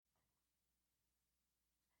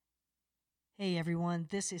Hey everyone,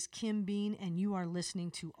 this is Kim Bean, and you are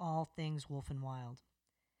listening to All Things Wolf and Wild.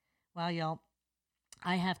 Wow, y'all,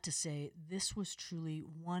 I have to say, this was truly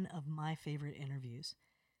one of my favorite interviews.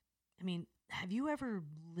 I mean, have you ever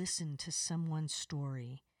listened to someone's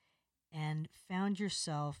story and found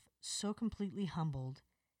yourself so completely humbled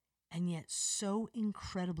and yet so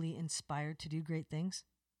incredibly inspired to do great things?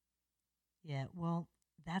 Yeah, well,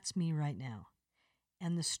 that's me right now.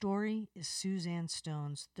 And the story is Suzanne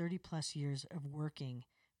Stone's 30 plus years of working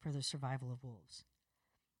for the survival of wolves.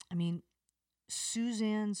 I mean,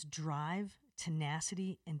 Suzanne's drive,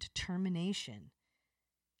 tenacity, and determination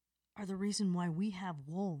are the reason why we have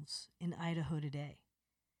wolves in Idaho today.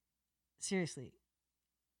 Seriously,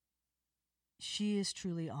 she is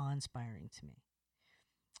truly awe inspiring to me.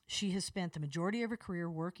 She has spent the majority of her career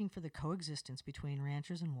working for the coexistence between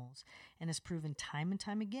ranchers and wolves and has proven time and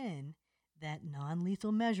time again that non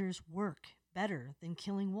lethal measures work better than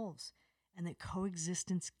killing wolves and that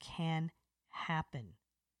coexistence can happen.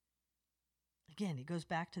 Again, it goes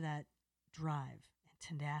back to that drive and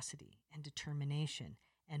tenacity and determination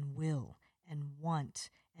and will and want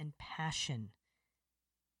and passion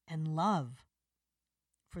and love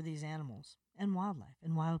for these animals and wildlife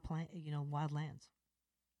and wild lands.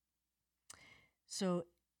 So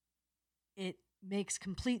it makes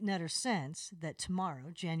complete and utter sense that tomorrow,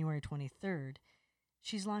 January 23rd,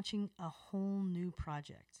 she's launching a whole new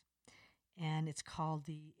project. And it's called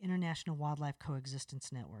the International Wildlife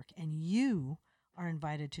Coexistence Network. And you are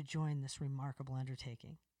invited to join this remarkable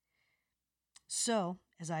undertaking. So,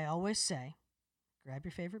 as I always say, grab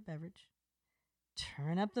your favorite beverage,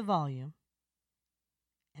 turn up the volume,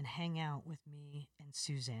 and hang out with me and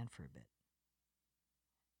Suzanne for a bit.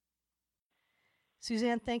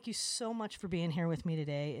 Suzanne, thank you so much for being here with me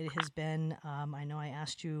today. It has been, I know I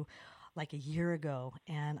asked you like a year ago,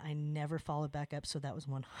 and I never followed back up, so that was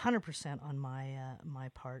 100% on my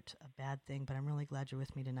part, a bad thing. But I'm really glad you're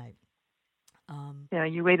with me tonight. Yeah,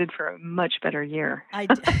 you waited for a much better year.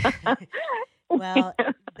 Well,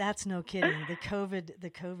 that's no kidding. The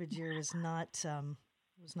COVID year was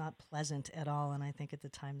not pleasant at all, and I think at the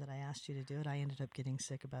time that I asked you to do it, I ended up getting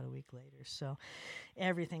sick about a week later. So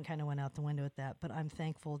everything kind of went out the window at that. But I'm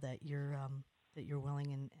thankful that you're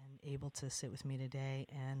willing and able to sit with me today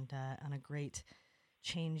and on a great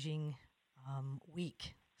changing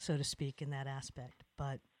week, so to speak, in that aspect.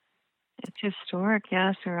 But It's historic.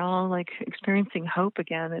 Yes, we're all like experiencing hope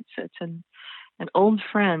again. It's an old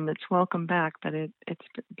friend that's welcome back, but it's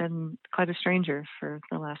been quite a stranger for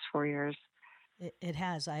the last 4 years. it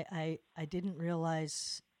has. I didn't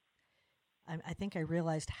realize. I think I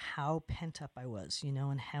realized how pent up I was,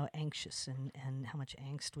 and how anxious and how much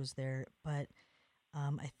angst was there. But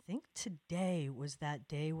I think today was that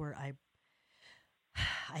day where I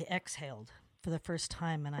exhaled for the first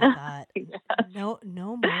time, and I thought, Yes. no,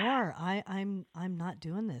 no more. I'm not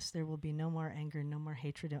doing this. There will be no more anger, no more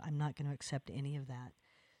hatred. I'm not going to accept any of that.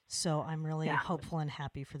 So I'm really Yeah. hopeful and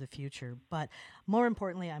happy for the future. But more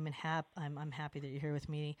importantly, I'm happy that you're here with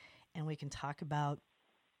me, and we can talk about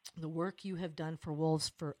the work you have done for wolves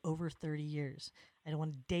for over 30 years. I don't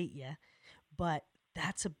want to date you, but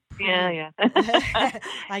that's a Yeah, pretty yeah.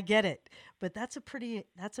 I get it. But that's a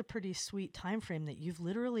pretty sweet time frame that you've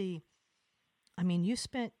literally, I mean,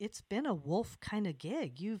 it's been a wolf kind of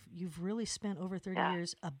gig. You've really spent over 30 Yeah.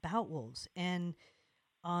 years about wolves. And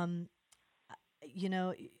um you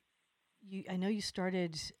know, I know you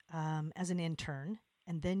started as an intern,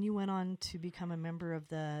 and then you went on to become a member of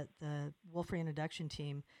the wolf reintroduction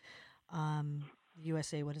team,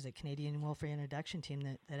 USA, what is it, Canadian Wolf Reintroduction Team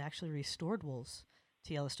that actually restored wolves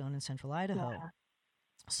to Yellowstone and Central Idaho. Yeah.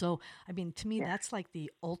 So, I mean, to me, Yeah. that's like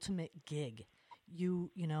the ultimate gig.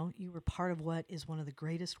 You were part of what is one of the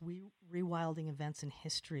greatest rewilding events in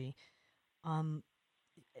history. Um,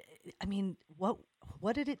 I mean,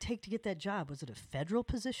 what did it take to get that job? Was it a federal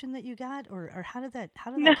position that you got, or how did that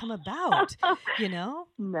No. come about? You know?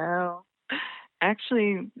 No.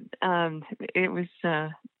 Actually, um, it was uh,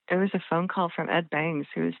 it was a phone call from Ed Bangs,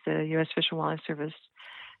 who was the U.S. Fish and Wildlife Service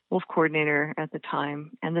wolf coordinator at the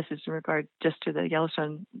time, and this is in regard just to the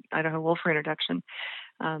Yellowstone Idaho wolf reintroduction.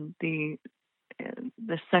 Um, the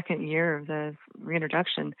the second year of the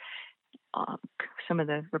reintroduction, uh, some of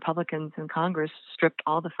the Republicans in Congress stripped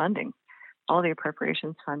all the funding, all the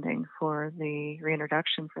appropriations funding for the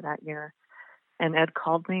reintroduction for that year. And Ed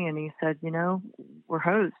called me and he said, we're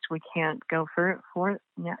hosed. We can't go for it.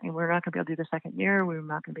 Yeah, we're not going to be able to do the second year. We're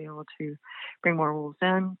not going to be able to bring more wolves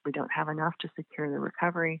in. We don't have enough to secure the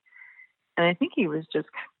recovery. And I think he was just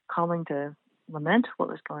calling to lament what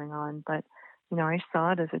was going on. But, I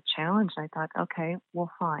saw it as a challenge. And I thought, okay, well,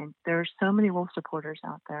 fine. There are so many wolf supporters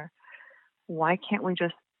out there. why can't we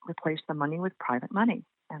just replace the money with private money?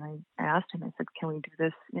 And I asked him, I said, can we do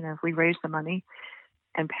this? If we raise the money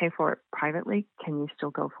and pay for it privately, can you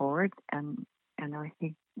still go forward? And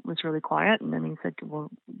he was really quiet. And then he said, well,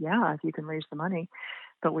 yeah, if you can raise the money,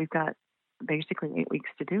 but we've got basically 8 weeks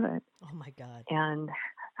to do it. Oh my God. And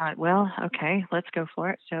I thought, well, okay, let's go for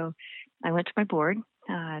it. So I went to my board.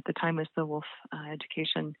 At the time was the Wolf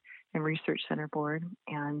Education and Research Center board.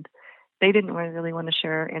 And they didn't really want to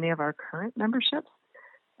share any of our current memberships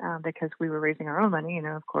because we were raising our own money.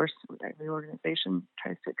 Of course, every organization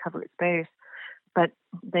tries to cover its base. But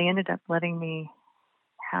they ended up letting me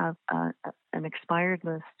have an expired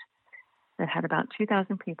list that had about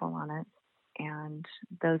 2,000 people on it. And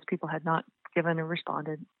those people had not given or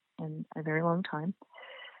responded in a very long time.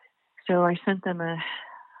 So I sent them a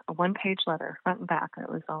one-page letter, front and back.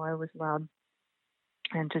 That was all I was allowed.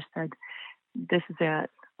 And just said, this is it.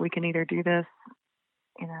 We can either do this,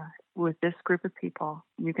 with this group of people,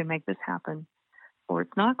 you can make this happen, or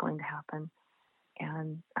it's not going to happen.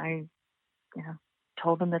 And I,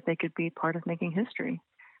 told them that they could be part of making history.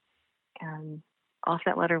 And off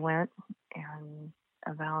that letter went. And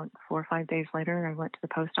about 4 or 5 days later, I went to the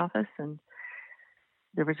post office, and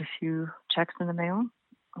there was a few checks in the mail.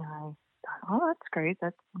 And I thought, oh, that's great.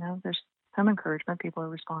 That's, there's some encouragement. People are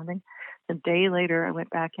responding. The day later, I went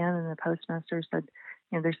back in, and the postmaster said,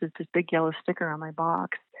 there's this big yellow sticker on my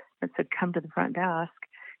box that said, come to the front desk.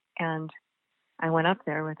 And I went up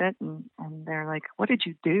there with it, and they're like, what did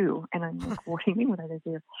you do? And I'm like, what do you mean, what did I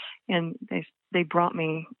do? And they brought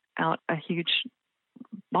me out a huge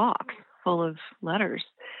box full of letters,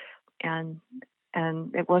 and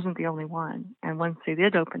it wasn't the only one. And once they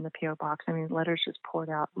did open the P.O. box, letters just poured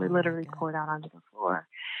out, literally poured out onto the floor.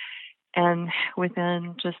 And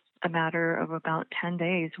within just a matter of about 10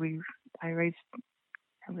 days, I raised,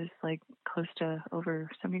 it was like close to over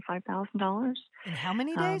 $75,000. In how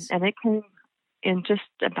many days? And it came in just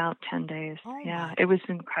about 10 days. Oh yeah, it was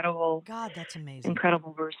incredible. God, that's amazing.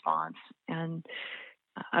 Incredible response. And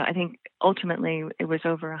I think ultimately it was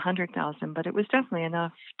over 100,000, but it was definitely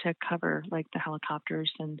enough to cover like the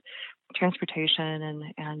helicopters and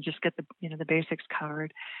transportation and just get the basics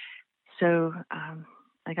covered. So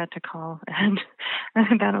I got to call, and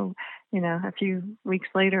about a few weeks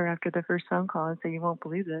later, after the first phone call, and say, you won't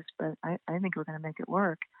believe this, but I think we're going to make it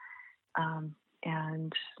work.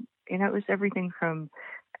 And it was everything from,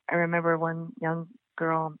 I remember one young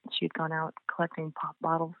girl, she'd gone out collecting pop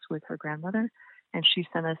bottles with her grandmother, and she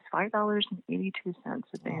sent us $5.82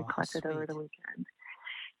 that they had collected over the weekend.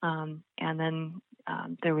 And then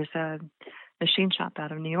there was a machine shop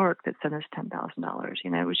out of New York that sent us $10,000.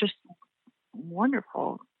 It was just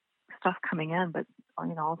wonderful stuff coming in, but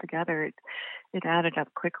all together it added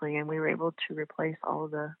up quickly, and we were able to replace all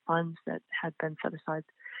of the funds that had been set aside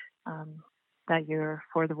that year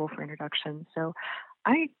for the Wolf Reintroduction. So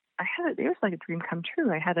I had it was like a dream come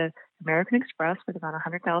true. I had an American Express with about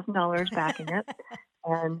 $100,000 backing it,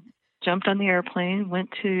 and jumped on the airplane, went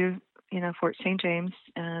to Fort St. James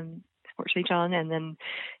and Fort St. John, and then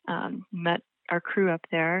met our crew up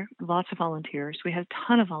there. Lots of volunteers. We had a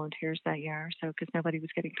ton of volunteers that year, so because nobody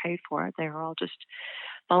was getting paid for it, they were all just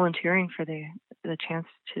volunteering for the chance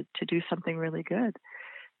to do something really good.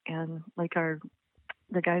 And like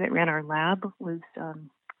the guy that ran our lab was.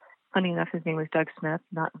 Funny enough, his name was Doug Smith,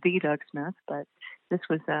 not the Doug Smith, but this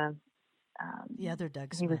was the other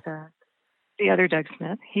Doug Smith. He was the other Doug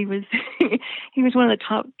Smith. He was he was one of the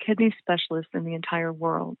top kidney specialists in the entire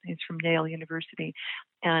world. He's from Yale University,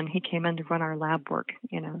 and he came in to run our lab work.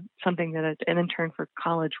 Something that an intern for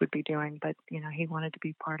college would be doing, but he wanted to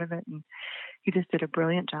be part of it, and he just did a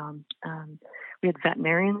brilliant job. We had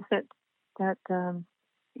veterinarians that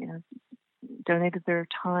donated their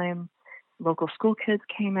time. Local school kids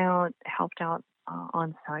came out, helped out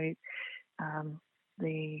on site.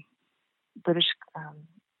 The British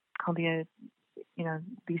Columbia,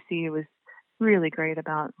 BC was really great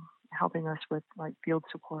about helping us with like field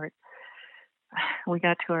support. We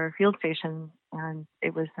got to our field station, and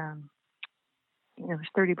it was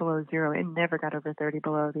 30 below zero. It never got over 30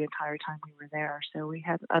 below the entire time we were there. So we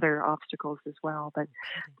had other obstacles as well. But,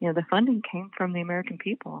 the funding came from the American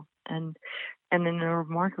people. And in a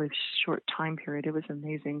remarkably short time period, it was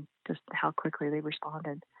amazing just how quickly they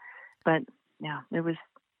responded. But, yeah, it was,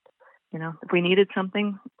 if we needed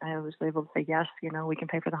something, I was able to say, yes, we can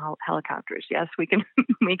pay for the helicopters. Yes, we can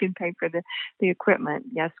we can pay for the equipment.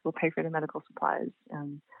 Yes, we'll pay for the medical supplies.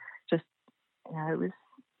 And just,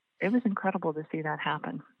 it was incredible to see that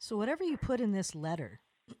happen. So whatever you put in this letter,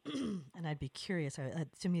 and I'd be curious,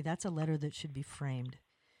 to me, that's a letter that should be framed.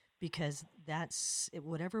 because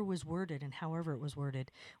whatever was worded and however it was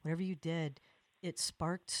worded, whatever you did, it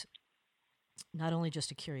sparked not only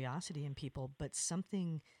just a curiosity in people, but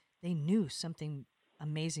something they knew something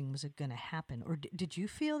amazing was going to happen. Or did you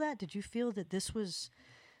feel that? Did you feel that this was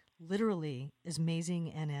literally as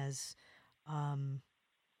amazing and as um,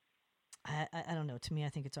 I don't know. To me, I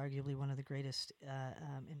think it's arguably one of the greatest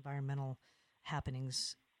environmental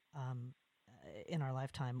happenings in our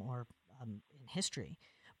lifetime or in history.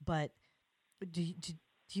 But do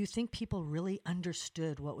you think people really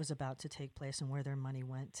understood what was about to take place and where their money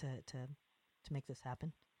went to make this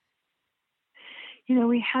happen?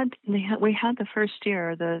 We had the first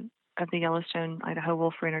year of the Yellowstone Idaho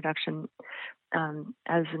wolf reintroduction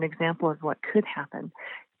as an example of what could happen,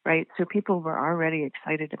 right? So people were already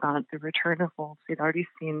excited about the return of wolves. They'd already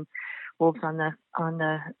seen wolves on the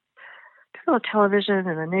television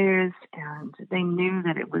and the news, and they knew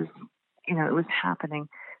that it was happening.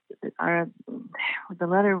 The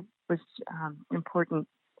letter was important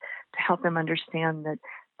to help them understand that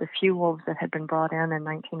the few wolves that had been brought in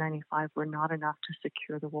 1995 were not enough to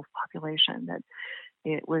secure the wolf population, that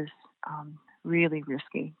it was really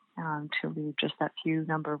risky to leave just that few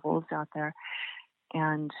number of wolves out there,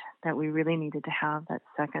 and that we really needed to have that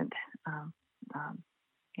second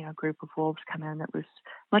group of wolves come in that was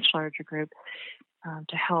much larger group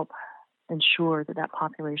to help ensure that that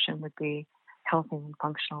population would be healthy and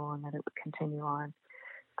functional and that it would continue on.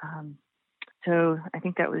 So I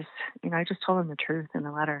think that was, I just told them the truth in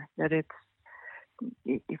the letter that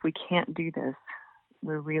if we can't do this,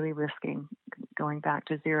 we're really risking going back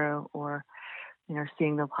to zero or,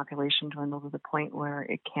 seeing the population dwindle to the point where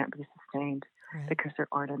it can't be sustained Right. because there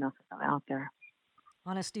aren't enough of them out there.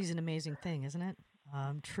 Honesty is an amazing thing, isn't it?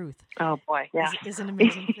 Truth. Oh boy, yeah, is an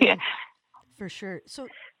amazing thing yeah. for sure. So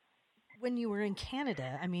when you were in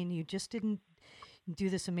Canada, I mean, you just didn't do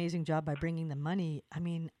this amazing job by bringing the money. I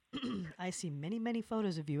mean, I see many, many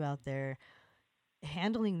photos of you out there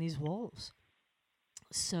handling these wolves.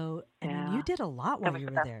 So, I mean, you did a lot while you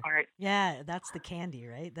were there. Part. Yeah, that's the candy,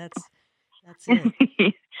 right? That's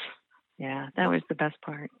it. Yeah, that was the best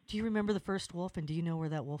part. Do you remember the first wolf, and do you know where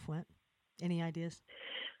that wolf went? Any ideas?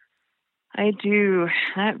 I do.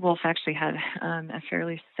 That wolf actually had a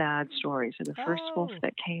fairly sad story. So the first wolf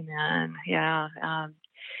that came in,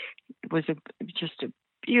 was just a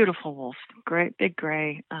beautiful wolf, great, big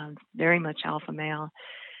gray, very much alpha male,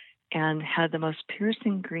 and had the most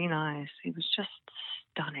piercing green eyes. He was just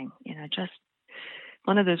stunning, just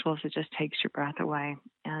one of those wolves that just takes your breath away.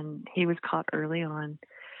 And he was caught early on,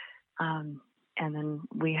 and then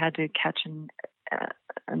we had to catch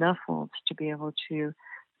enough wolves to be able to,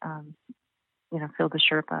 fill the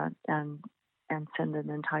Sherpa and send an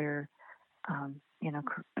entire,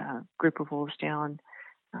 group of wolves down,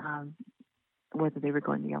 whether they were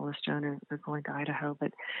going to Yellowstone or going to Idaho.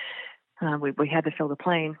 But we had to fill the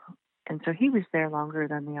plane. And so he was there longer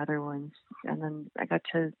than the other ones. And then I got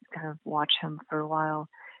to kind of watch him for a while.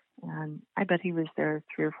 And I bet he was there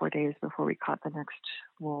 3 or 4 days before we caught the next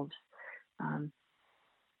wolves.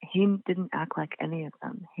 He didn't act like any of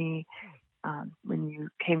them. He, when you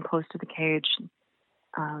came close to the cage,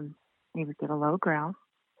 he would give a low growl,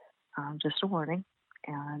 just a warning.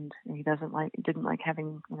 And he didn't like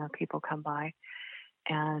having, people come by.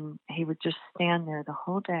 And he would just stand there the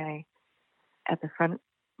whole day at the front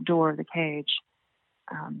door of the cage,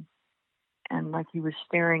 and like he was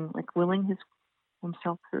staring, like willing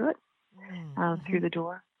himself through it, through the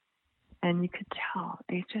door. And you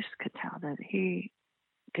just could tell that he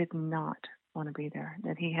did not want to be there,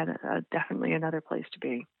 that he had definitely another place to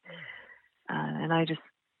be. And I just,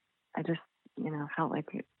 felt like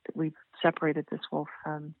we separated this wolf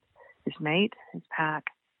from his mate, his pack,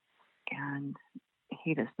 and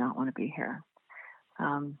he does not want to be here.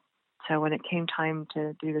 So when it came time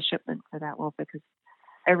to do the shipment for that wolf, because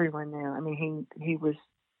everyone knew, I mean, he was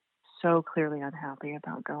so clearly unhappy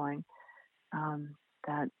about going,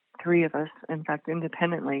 that 3 of us, in fact,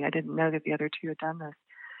 independently, I didn't know that the other 2 had done this,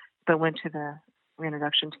 but went to the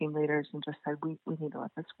reintroduction team leaders and just said, we need to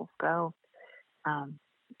let this wolf go.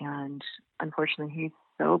 And unfortunately, he's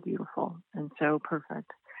so beautiful and so perfect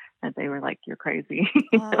that they were like, you're crazy.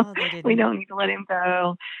 We don't need to let him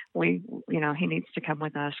go. He needs to come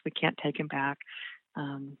with us. We can't take him back.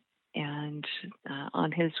 And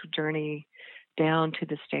on his journey down to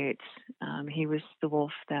the States, he was the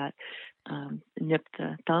wolf that nipped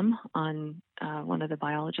the thumb on one of the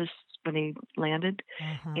biologists when he landed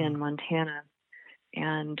in Montana.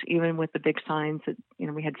 And even with the big signs that,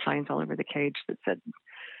 we had signs all over the cage that said,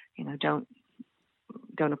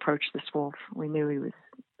 don't approach this wolf. We knew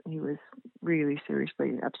he was really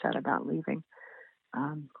seriously upset about leaving.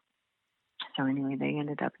 So anyway, they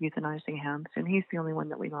ended up euthanizing him, and he's the only one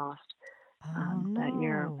that we lost Oh that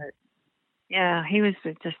year. no. But yeah, he was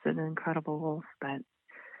just an incredible wolf. But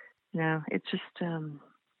it's just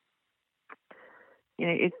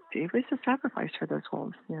it was a sacrifice for those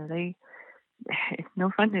wolves. It's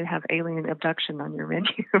no fun to have alien abduction on your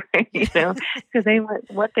menu, right? Because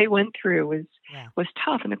what they went through Yeah. was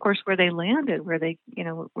tough, and of course where they landed, where they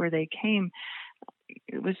came,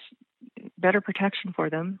 it was better protection for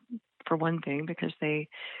them, for one thing, because they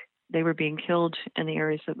were being killed in the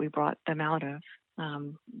areas that we brought them out of,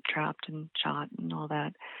 trapped and shot and all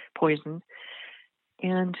that, poisoned,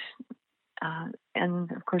 and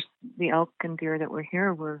and of course the elk and deer that were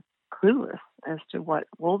here were clueless as to what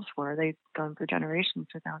wolves were. They'd gone for generations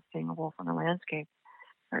without seeing a wolf on the landscape,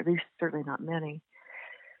 or at least certainly not many.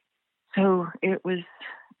 So it was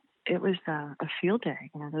a field day.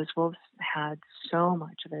 Those wolves had so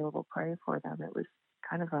much available prey for them. It was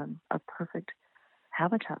kind of a perfect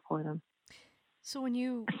habitat for them, So when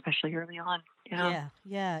you especially early on. Yeah.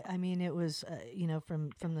 yeah, I mean it was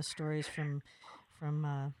from the stories from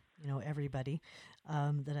everybody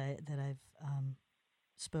that I've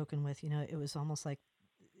spoken with, it was almost like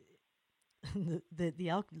the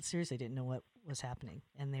elk seriously didn't know what was happening,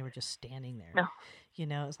 and they were just standing there. No.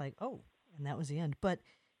 It was like, oh, and that was the end. But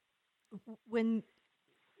when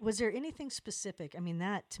was there anything specific? I mean,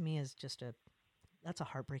 that to me is that's a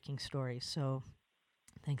heartbreaking story. So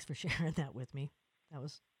thanks for sharing that with me. That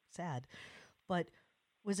was sad. But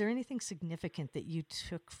was there anything significant that you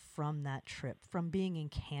took from that trip, from being in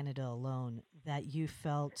Canada alone, that you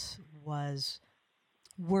felt was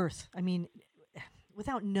worth? I mean,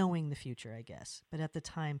 without knowing the future, I guess. But at the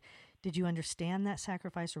time, did you understand that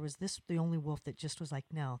sacrifice, or was this the only wolf that just was like,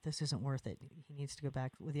 no, this isn't worth it? He needs to go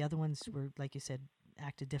back. Well, the other ones were, like you said,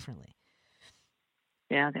 acted differently.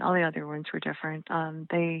 Yeah, all the other ones were different.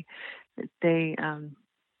 They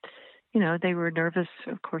they were nervous,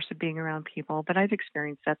 of course, of being around people, but I've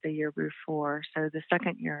experienced that the year before. So the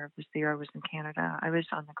second year was the year I was in Canada. I was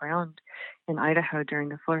on the ground in Idaho during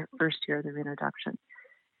the first year of the reintroduction.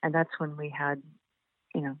 And that's when we had,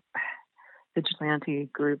 you know, vigilante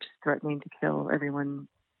groups threatening to kill everyone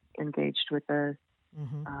engaged with the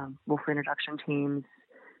Mm-hmm. wolf reintroduction teams.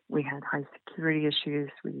 We had high security issues.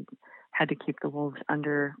 We had to keep the wolves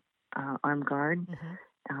under armed guard. Mm-hmm.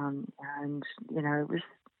 And,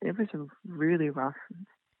 it was a really rough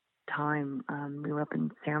time. We were up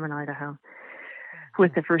in Salmon, Idaho,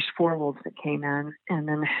 with the first four wolves that came in, and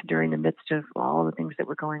then during the midst of all the things that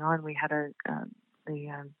were going on, we had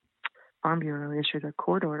the Farm Bureau issued a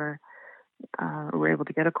court order. We were able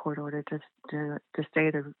to get a court order to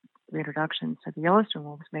stay the reintroduction. So the Yellowstone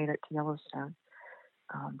wolves made it to Yellowstone,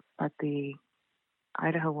 but the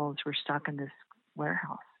Idaho wolves were stuck in this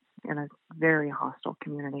warehouse in a very hostile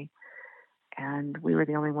community. And we were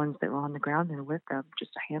the only ones that were on the ground there with them,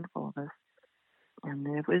 just a handful of us. And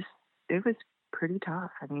it was pretty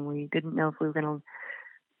tough. I mean, we didn't know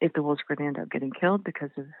if the wolves were going to end up getting killed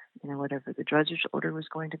because of whatever the judge's order was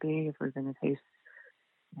going to be, if we were going to face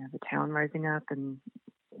the town rising up, and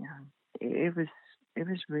it was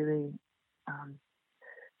really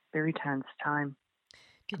very tense time.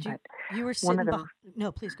 Did But you were one of sitting the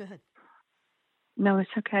no, please go ahead. No,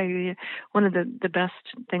 it's okay. One of the best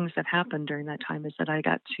things that happened during that time is that I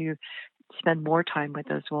got to spend more time with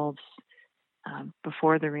those wolves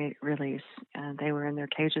before the release, and they were in their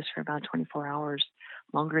cages for about 24 hours,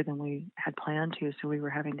 longer than we had planned to. So we were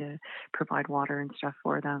having to provide water and stuff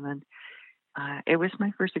for them, and it was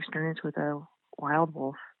my first experience with a wild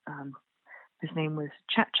wolf. His name was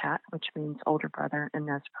Chat Chat, which means older brother in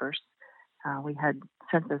Nez Perce. We had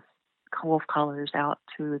sent this wolf collars out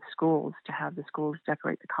to the schools to have the schools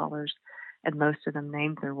decorate the collars, and most of them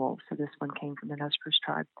named their wolves. So this one came from the Nez Perce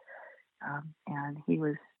tribe, and he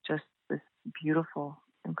was just this beautiful,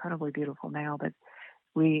 incredibly beautiful male. But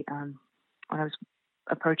when I was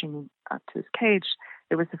approaching up to his cage,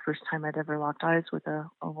 it was the first time I'd ever locked eyes with a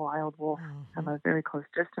wild wolf from a very close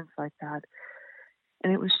distance like that.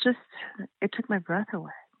 And it took my breath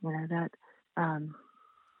away,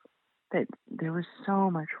 that there was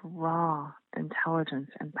so much raw intelligence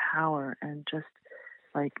and power, and just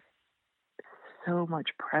like so much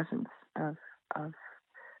presence of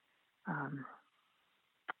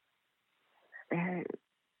eh,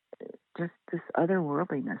 just this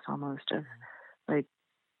otherworldliness, almost, of like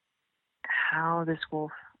how this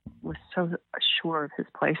wolf was so sure of his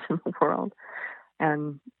place in the world,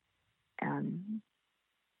 and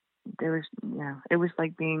there was it was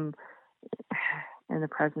like being in the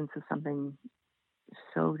presence of something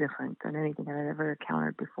so different than anything that I'd ever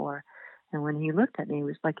encountered before. And when he looked at me, it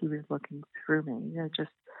was like he was looking through me.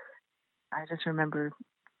 Just I just remember,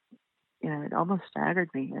 it almost staggered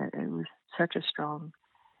me. It was such a strong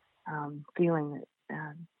feeling.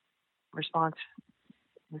 Response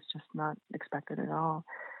was just not expected at all.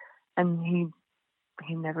 And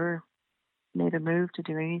he never made a move to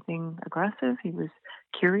do anything aggressive. He was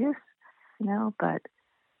curious, but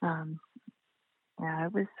um, yeah,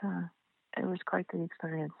 it was quite the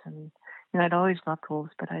experience. And I'd always loved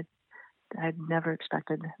wolves, but I'd never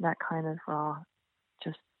expected that kind of raw,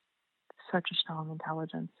 just such a strong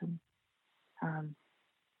intelligence and um,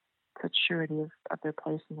 such surety of their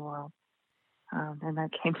place in the world. And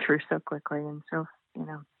that came through so quickly, and so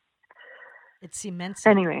It cements it.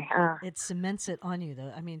 anyway. It cements it on you,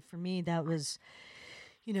 though. I mean, for me, that was,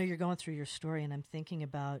 you're going through your story, and I'm thinking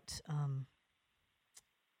about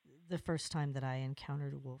the first time that I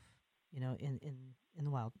encountered a wolf, in the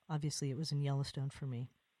wild. Obviously, it was in Yellowstone for me,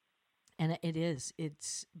 and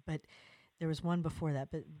but there was one before that.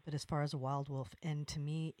 But as far as a wild wolf, and to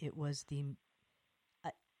me, it was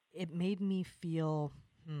it made me feel.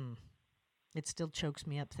 It still chokes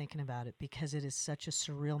me up thinking about it because it is such a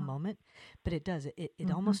surreal moment, but it does. It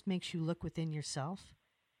Mm-hmm. almost makes you look within yourself,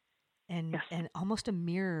 and Yes. and almost a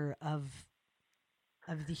mirror of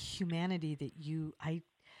the humanity that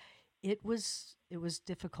it was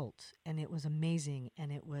difficult, and it was amazing,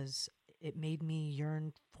 and it made me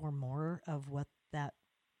yearn for more of what that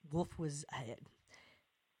wolf was.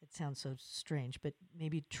 It sounds so strange, but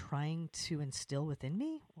maybe trying to instill within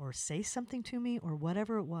me or say something to me or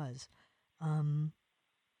whatever it was. Um,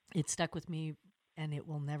 it stuck with me, and it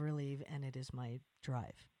will never leave, and it is my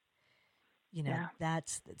drive. Yeah.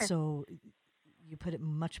 That's so you put it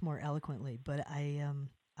much more eloquently, but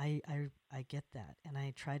I get that, and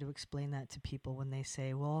I try to explain that to people when they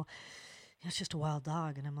say, "Well, it's just a wild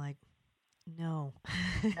dog," and I'm like, "No,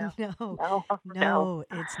 No. no, No. No. no,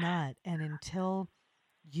 it's not." And until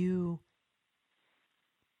you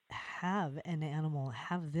have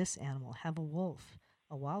this animal, have a wolf,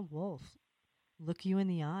 a wild wolf, look you in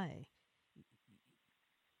the eye,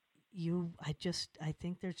 I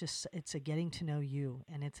think it's a getting to know you,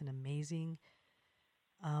 and it's an amazing,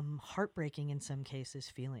 heartbreaking in some cases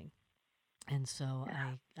feeling. And so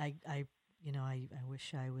Yeah. I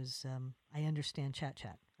wish I was, I understand chat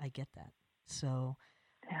chat. I get that. So,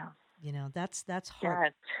 Yeah. that's hard. Yeah.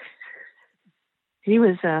 He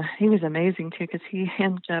was amazing too, because he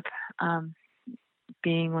ended up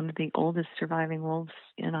being one of the oldest surviving wolves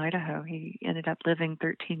in Idaho. He ended up living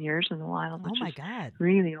 13 years in the wild, Oh which my is God.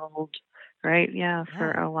 really old, right? Yeah,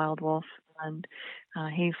 for Yeah. a wild wolf. And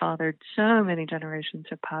he fathered so many generations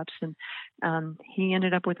of pups, and he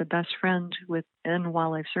ended up with a best friend within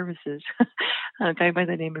Wildlife Services, a guy by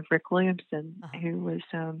the name of Rick Williamson, Uh-huh. who was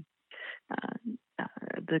uh,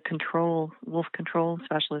 the wolf control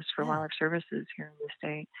specialist for Yeah. Wildlife Services here in the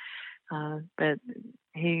state. But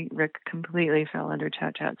Rick completely fell under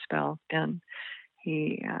Chat Chat's spell, and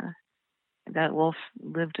he that wolf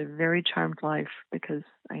lived a very charmed life, because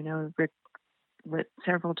I know Rick went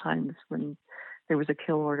several times when there was a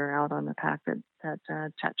kill order out on the pack that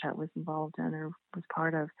Chat Chat was involved in or was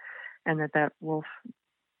part of, and that wolf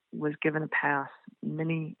was given a pass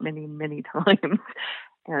many, many, many times,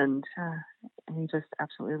 and he just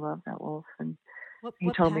absolutely loved that wolf. And What he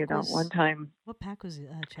what told me pack about one was time. what pack was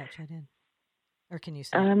Chat Chat in? Or can you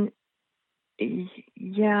say? Um,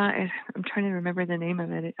 yeah, I'm trying to remember the name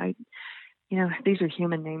of it. These are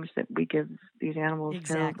human names that we give these animals.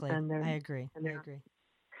 So, Exactly. I agree. and I they're, agree.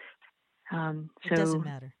 It doesn't so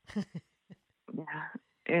matter.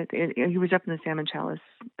 yeah, he was up in the Salmon Chalice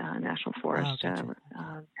National Forest, Oh, gotcha.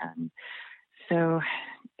 Okay. and so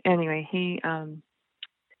anyway, he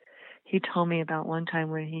told me about one time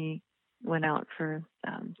when he went out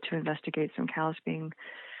to investigate some cows being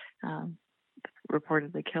um,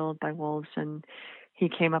 reportedly killed by wolves, and he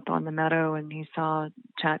came up on the meadow and he saw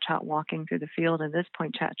Chat Chat walking through the field. At this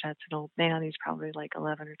point, Chat Chat's an old man. He's probably like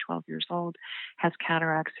 11 or 12 years old, has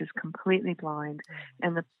cataracts, is completely blind, Oh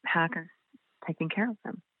and the pack is taking care of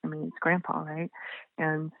him. I mean, it's grandpa, right?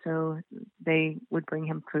 And so they would bring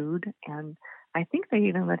him food, and I think they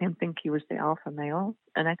even let him think he was the alpha male,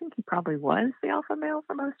 and I think he probably was the alpha male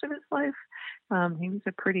for most of his life. He was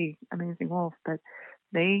a pretty amazing wolf, but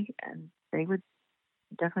they would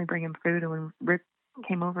definitely bring him food. And when Rick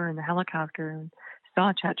came over in the helicopter and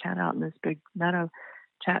saw Chat Chat out in this big meadow,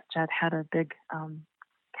 Chat Chat had a big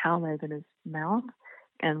cow leg in his mouth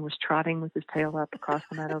and was trotting with his tail up across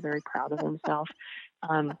the meadow, very proud of himself.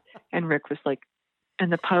 And Rick was like,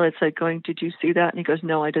 and the pilot's like going, "Did you see that?" And he goes,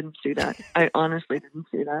 "No, I didn't see that. I honestly didn't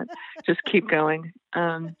see that. Just keep going."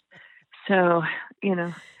 So,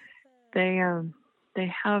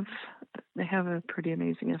 they have they have a pretty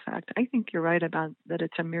amazing effect. I think you're right about that.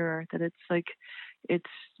 It's a mirror. That it's like it's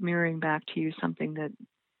mirroring back to you something that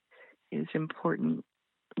is important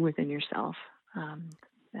within yourself.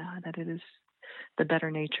 That it is the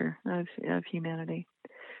better nature of humanity.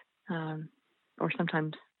 Or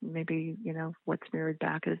sometimes maybe what's mirrored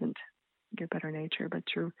back isn't your better nature, but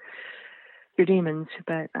your demons.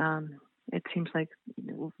 But it seems like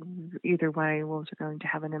either way, wolves are going to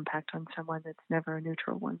have an impact on someone. That's never a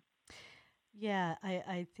neutral one. Yeah,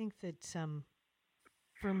 I think that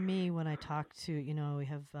for me, when I talk to, we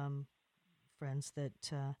have friends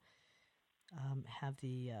that have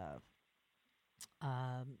the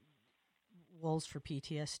um, Wolves for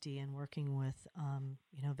PTSD and working with,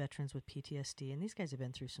 veterans with PTSD. And these guys have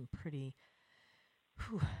been through some pretty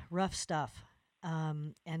rough stuff.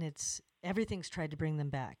 And everything's tried to bring them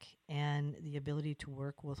back. And the ability to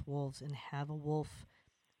work with wolves and have a wolf,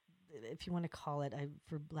 if you want to call it,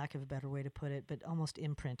 for lack of a better way to put it, but almost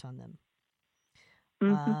imprint on them.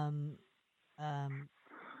 Mm-hmm.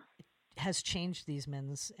 It has changed these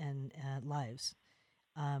men's and lives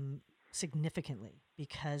significantly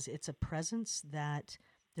because it's a presence that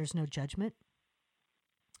there's no judgment.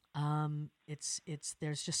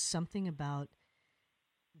 There's just something about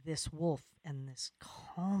this wolf and this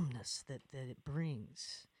calmness that it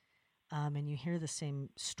brings. And you hear the same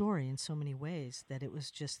story in so many ways that it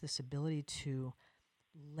was just this ability to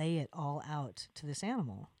lay it all out to this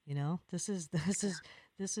animal. This is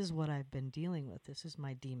what I've been dealing with. This is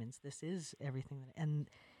my demons. This is everything. And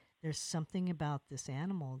there's something about this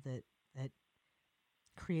animal that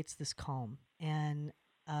creates this calm. And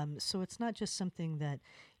so it's not just something that,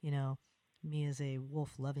 me as a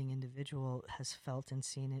wolf loving individual has felt and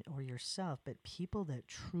seen it, or yourself, but people that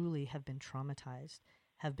truly have been traumatized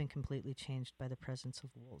have been completely changed by the presence of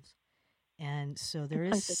wolves. And so there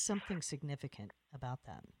is something significant about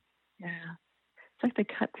that. Yeah. It's like they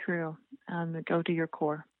cut through, they go to your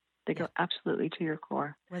core. They go absolutely to your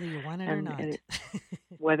core. Whether you want it or not.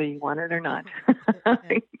 Whether you want it or not.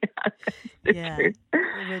 Yeah.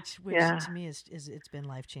 Which to me is it's been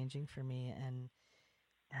life-changing for me. And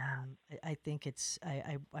I think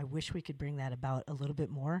I wish we could bring that about a little bit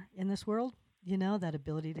more in this world. That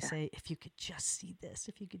ability to say, if you could just see this,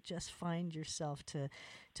 if you could just find yourself to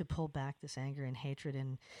pull back this anger and hatred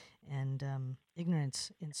and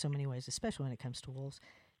ignorance in so many ways, especially when it comes to wolves,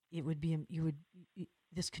 it would be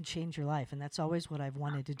this could change your life. And that's always what I've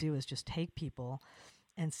wanted to do, is just take people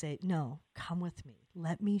and say, no, come with me.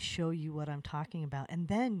 Let me show you what I'm talking about. And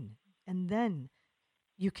then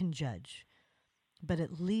you can judge. But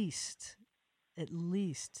at least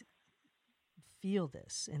feel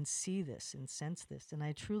this and see this and sense this. And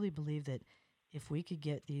I truly believe that if we could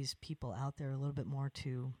get these people out there a little bit more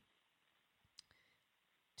to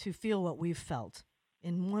feel what we've felt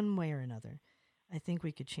in one way or another, I think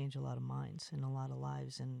we could change a lot of minds and a lot of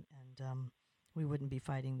lives, and we wouldn't be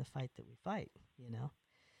fighting the fight that we fight,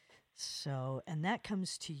 So, and that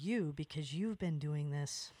comes to you because you've been doing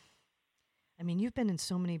this. I mean, you've been in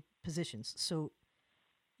so many positions. So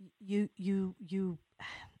you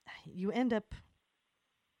end up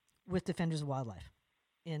with Defenders of Wildlife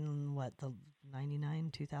in what, the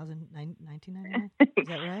 1999? Is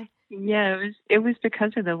that right? Yeah, it was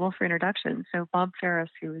because of the wolf reintroduction. So Bob Ferris,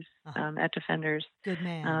 who was at Defenders, good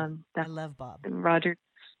man. I love Bob. Roger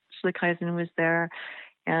Slickeisen was there,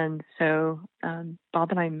 and so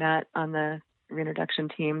Bob and I met on the reintroduction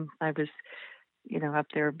team. I was, up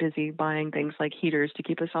there busy buying things like heaters to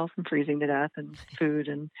keep us all from freezing to death, and food,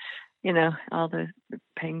 and all the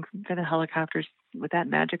paying for the helicopters with that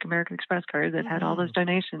magic American Express card that had all those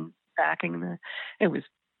donations backing it was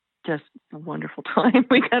just a wonderful time.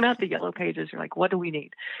 We got out the yellow pages. You're like, what do we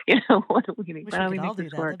need? What do we need? Wish we could all do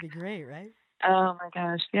that. That'd be great, right? Oh my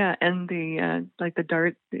gosh, yeah. And the the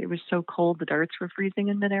dart, it was so cold, the darts were freezing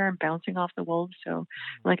in midair and bouncing off the wolves. So I'm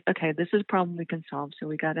like, okay, this is a problem we can solve. So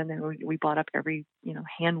we got in there, we bought up every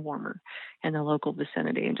hand warmer in the local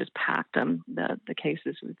vicinity and just packed them the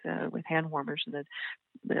cases with hand warmers, and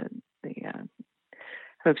the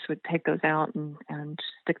folks would take those out and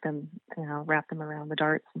stick them, wrap them around the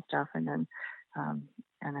darts and stuff, and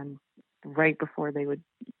then right before they would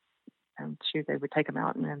shoot, they would take them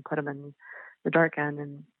out and then put them in the dark end,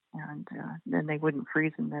 and then they wouldn't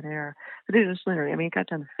freeze in that air. But it was literally, it got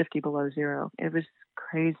down to 50 below zero. It was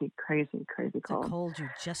crazy cold. It's a cold you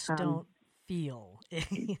just don't feel.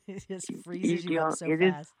 It just freezes you up so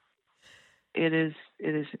fast. It is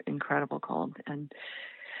incredible cold. And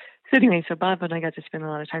so anyway, so Bob and I got to spend a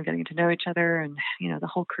lot of time getting to know each other, and the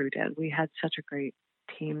whole crew did. We had such a great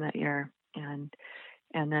team that year, and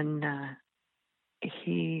then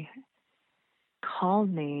he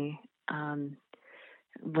called me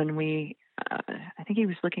when I think he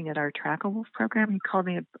was looking at our Track a Wolf program. He called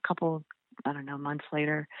me a couple, I don't know, months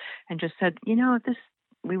later, and just said, if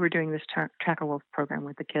we were doing this Track a Wolf program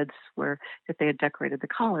with the kids, where if they had decorated the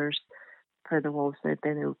collars for the wolves, they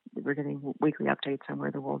were getting weekly updates on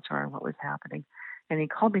where the wolves are and what was happening. And he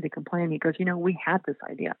called me to complain. He goes, we had this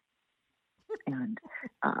idea, and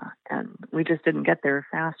we just didn't get there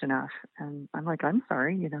fast enough. And I'm like, I'm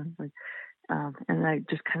sorry, and I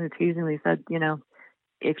just kind of teasingly said,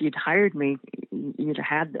 if you'd hired me, you'd have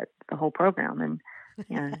had the whole program, and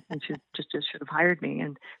you should have hired me.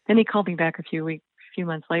 And then he called me back a few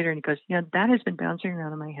months later, and he goes, that has been bouncing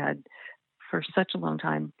around in my head for such a long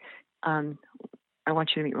time. I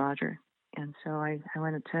want you to meet Roger. And so I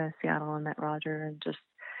went to Seattle and met Roger, and just,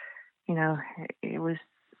 it was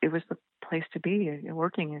the place to be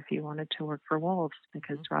working if you wanted to work for wolves,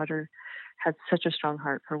 because Roger had such a strong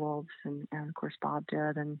heart for wolves, and of course Bob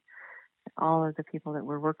did, and all of the people that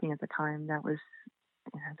were working at the time, that was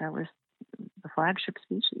the flagship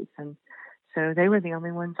species. And so they were the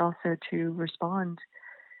only ones also to respond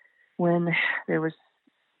when there was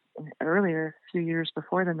earlier, a few years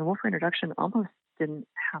before then, the wolf reintroduction almost didn't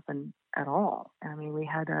happen at all. I mean, we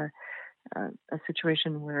had a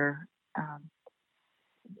situation where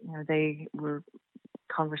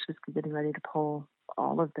Congress was getting ready to pull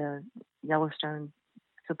all of the Yellowstone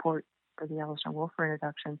support for the Yellowstone wolf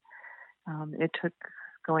reintroduction. It took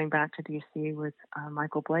going back to D.C. with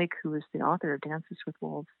Michael Blake, who was the author of Dances with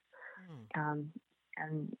Wolves. And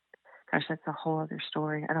gosh, that's a whole other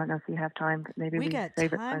story. I don't know if you have time, but maybe we got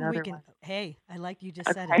save time. it for another one. Hey, I like you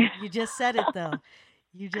just said it. You just said it, though.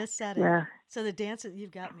 You just said it. Yeah. So the dances,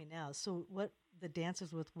 you've got me now. So what the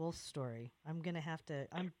Dances with Wolves story? I'm gonna have to.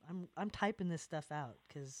 I'm typing this stuff out,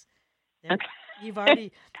 because you've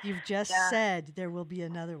just said there will be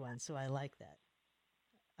another one. So I like that.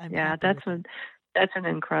 That's an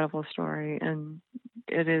incredible story, and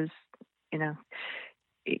it is,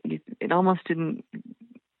 it almost didn't.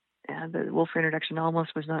 The wolf reintroduction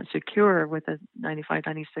almost was not secure with the 95,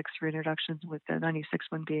 96 reintroductions, with the 96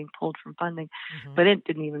 one being pulled from funding. But it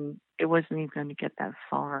wasn't even going to get that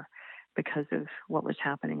far because of what was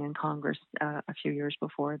happening in Congress a few years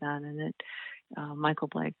before then. And Michael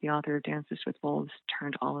Blake, the author of Dances with Wolves,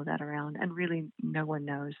 turned all of that around, and really no one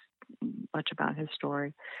knows much about his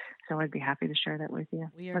story. So I'd be happy to share that with you.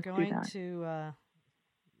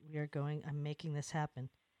 I'm making this happen.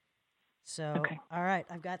 So, All right,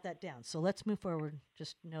 I've got that down. So let's move forward.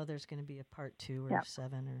 Just know there's going to be a part 2 or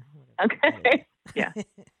 7 or whatever. Okay. Yeah.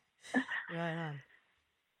 Right on.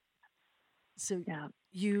 So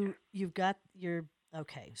you've got your,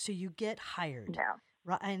 so you get hired. Yeah.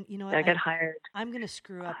 And you know what? I got hired. I'm going to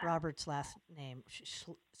screw up Robert's last name.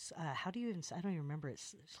 How do you even, I don't even remember it.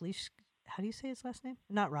 How do you say his last name?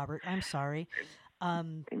 Not Robert. I'm sorry.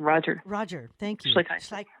 Roger. Roger. Thank you.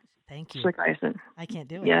 Thank you. Schlickeisen. I can't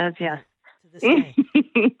do it. Yes. To this day.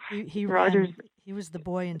 He was the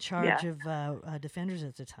boy in charge of Defenders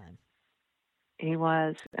at the time. He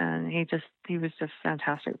was, and he was a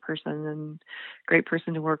fantastic person and great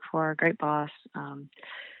person to work for, a great boss,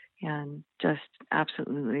 and just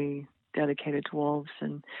absolutely dedicated to wolves.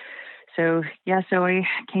 And so I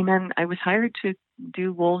came in. I was hired to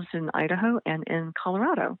do wolves in Idaho and in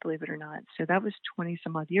Colorado, believe it or not. So that was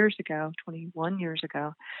 21 years ago.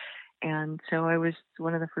 And so I was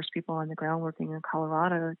one of the first people on the ground working in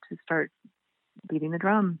Colorado to start beating the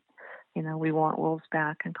drum. We want wolves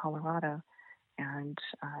back in Colorado. And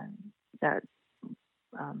that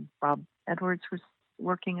Rob Edwards was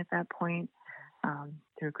working at that point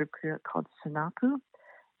through a group called Sinapu.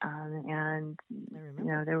 And,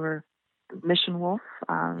 there were Mission Wolf.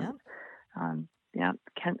 Kent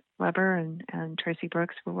Weber and Tracy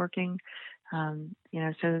Brooks were working.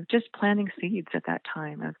 So just planting seeds at that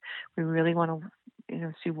time of we really want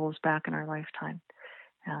to, see wolves back in our lifetime.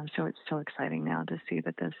 So it's so exciting now to see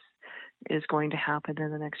that this is going to happen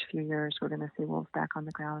in the next few years. We're going to see wolves back on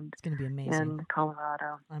the ground. It's going to be amazing in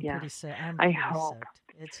Colorado. I'm pretty stoked.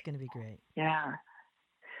 It's going to be great. Yeah.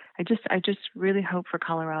 I just really hope for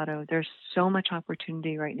Colorado. There's so much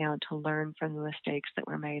opportunity right now to learn from the mistakes that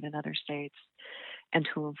were made in other states and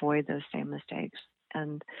to avoid those same mistakes.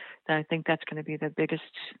 And I think that's going to be the biggest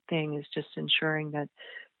thing, is just ensuring that,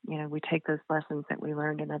 we take those lessons that we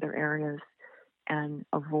learned in other areas and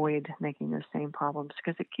avoid making those same problems,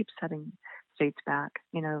 because it keeps setting states back.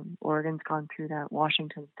 Oregon's gone through that.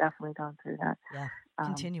 Washington's definitely gone through that. Yeah,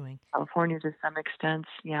 continuing. California to some extent,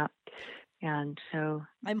 yeah. And so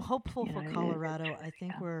I'm hopeful for Colorado. I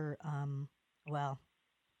think we're, I'm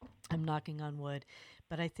knocking on wood,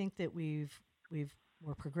 but I think that we're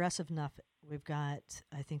progressive enough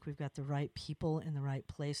I think we've got the right people in the right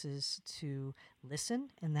places to listen,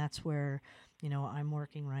 and that's where, I'm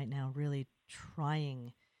working right now, really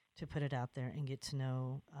trying to put it out there and get to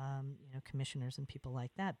know, commissioners and people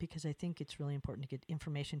like that, because I think it's really important to get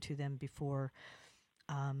information to them before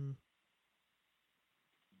um,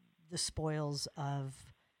 the spoils of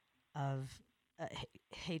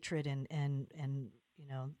hatred and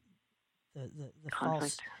the false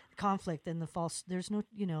Conflict. conflict and the false. There's no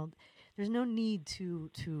need to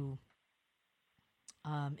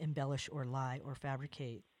embellish or lie or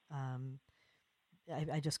fabricate.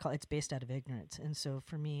 I just call it's based out of ignorance, and so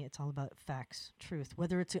for me, it's all about facts, truth,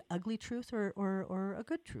 whether it's an ugly truth or a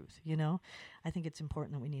good truth. I think it's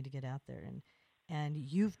important that we need to get out there, and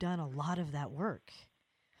you've done a lot of that work.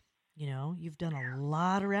 You've done a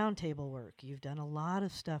lot of roundtable work. You've done a lot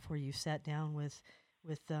of stuff where you sat down with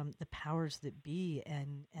the powers that be,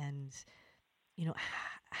 and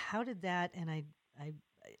how did that and I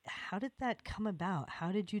how did that come about?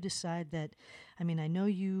 How did you decide that? I mean, I know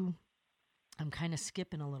you. I'm kind of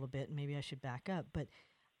skipping a little bit, and maybe I should back up, but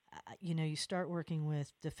you start working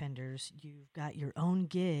with defenders. You've got your own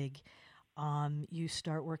gig. You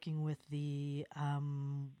start working with the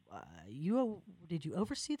did you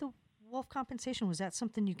oversee the wolf compensation? Was that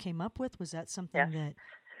something you came up with? Was that something Yes. that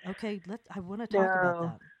okay? I want to talk about No.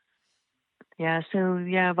 that. Yeah. So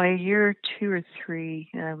yeah, by year 2 or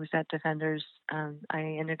 3, I was at Defenders. I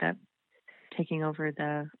ended up taking over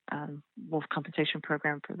the wolf compensation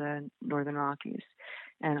program for the Northern Rockies,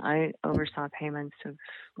 and I oversaw payments of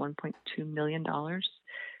 $1.2 million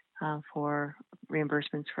for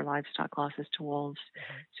reimbursements for livestock losses to wolves,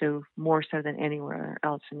 so more so than anywhere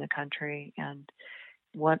else in the country. And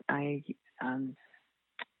what I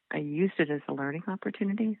used it as a learning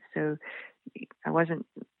opportunity. So I wasn't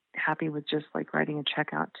happy with just like writing a check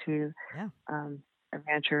out to Yeah. a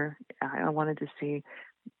rancher. I wanted to see,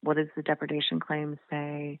 what does the depredation claim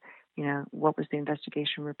say? What was the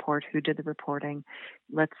investigation report? Who did the reporting?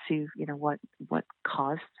 Let's see, what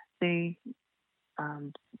caused the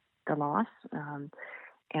the loss,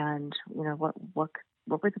 and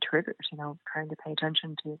what were the triggers? Trying to pay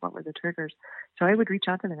attention to what were the triggers. So I would reach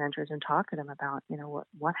out to the ranchers and talk to them about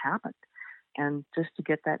what happened, and just to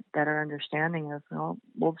get that better understanding of,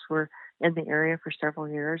 wolves were in the area for several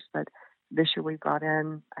years, but this year we brought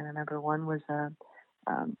in, I remember one was a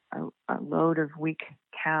load of weak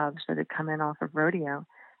calves that had come in off of rodeo,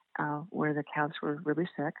 where the calves were really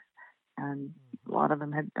sick, and a lot of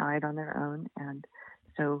them had died on their own, and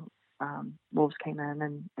so wolves came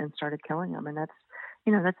in and started killing them, and that's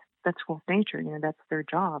wolf nature. That's their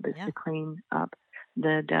job, is Yeah. to clean up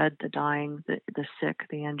the dead, the dying, the sick,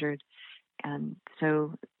 the injured, and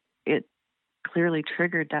so it clearly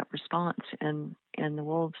triggered that response in the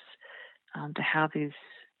wolves, to have these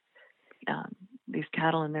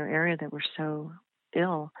cattle in their area that were so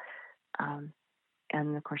ill. Um,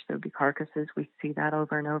 and of course, there would be carcasses. We see that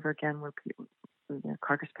over and over again, where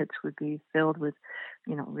carcass pits would be filled with,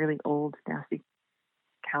 really old, nasty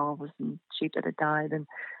cows and sheep that had died. And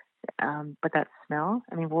but that smell.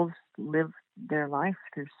 I mean, wolves live their life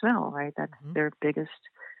through smell, right? That's their biggest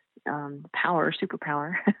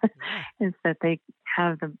superpower, Yeah. is that they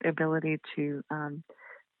have the ability to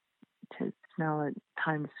smell at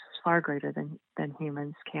times far greater than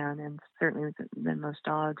humans can, and certainly than most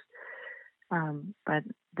dogs. But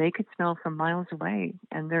they could smell from miles away,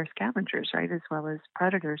 and they're scavengers, right, as well as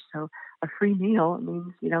predators. So a free meal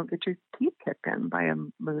means you don't get your teeth kicked in by a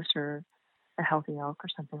moose or a healthy elk or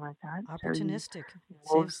something like that. Opportunistic. It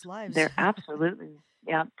Wolves, saves lives. they're absolutely,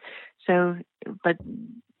 yeah. So, but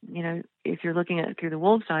if you're looking at it through the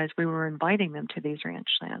wolves' eyes, we were inviting them to these ranch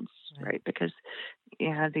lands, right? Because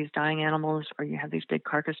you have these dying animals, or you have these big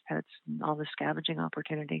carcass pits, and all the scavenging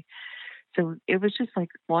opportunity. So it was just like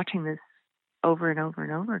watching this over and over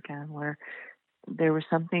and over again, where there was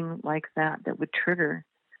something like that would trigger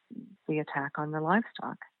the attack on the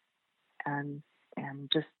livestock, and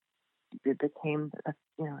just it became a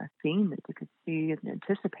theme that you could see and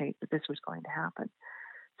anticipate that this was going to happen.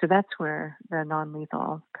 So that's where the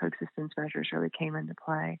non-lethal coexistence measures really came into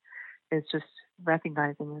play. Is just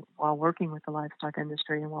recognizing that while working with the livestock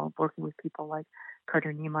industry and while working with people like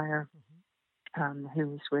Carter Niemeyer, who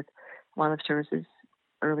was with Wildlife Services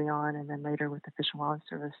early on, and then later with the Fish and Wildlife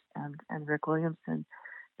Service, and Rick Williamson,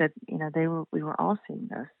 that we were all seeing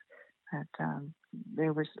this, that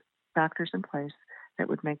there was factors in place that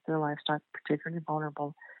would make the livestock particularly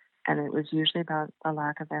vulnerable, and it was usually about a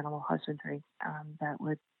lack of animal husbandry that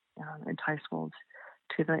would entice wolves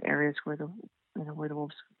to the areas where the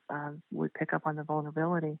wolves would pick up on the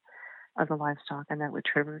vulnerability of the livestock, and that would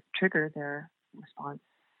trigger their response.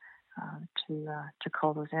 to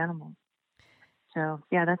call those animals. So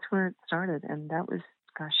yeah, that's where it started, and that was,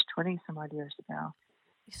 gosh, 20 some odd years ago.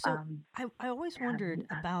 So I always wondered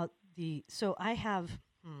And about so I have,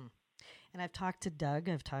 and I've talked to Doug,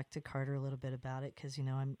 I've talked to Carter a little bit about it because,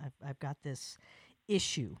 I've got this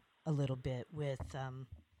issue a little bit with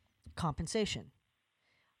compensation.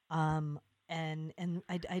 Um, and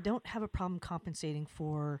I don't have a problem compensating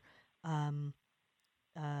for um,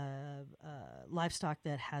 livestock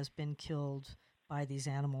that has been killed by these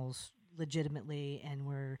animals legitimately, and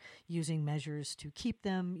we're using measures to keep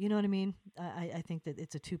them. You know what I mean? I think that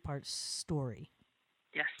it's a two-part story.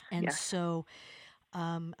 yes, And yes. so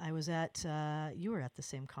I was at, you were at the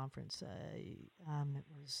same conference. It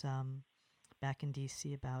was back in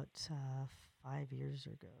DC about 5 years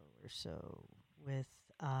ago or so with,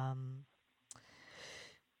 oh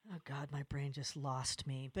God, my brain just lost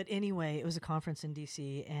me. But anyway, it was a conference in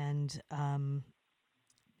DC, and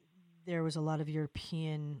there was a lot of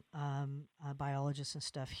European biologists and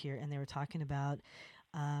stuff here, and they were talking about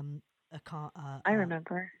I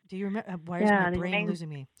remember. do you remember? Why is my Yeah, the brain humane. losing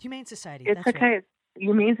me? Humane Society. It's That's right. okay.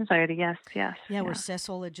 Humane Society. Yes, yes, Yeah, where yeah.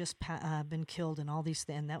 Cecil had just been killed and all these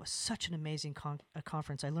things. And that was such an amazing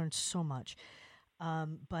conference. I learned so much.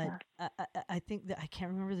 But Yeah. I think that I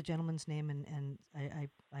can't remember the gentleman's name, and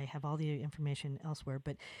I have all the information elsewhere.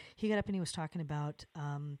 But he got up and he was talking about,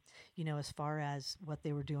 as far as what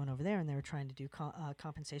they were doing over there, and they were trying to do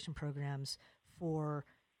compensation programs for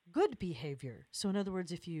good behavior. So, in other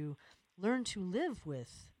words, if you learn to live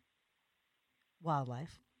with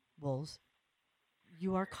wildlife, wolves,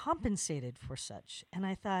 you are compensated for such. And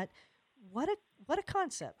I thought, what a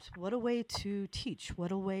concept, what a way to teach,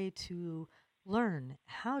 what a way to learn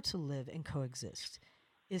how to live and coexist,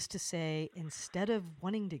 is to say, instead of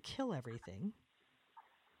wanting to kill everything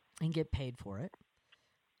and get paid for it,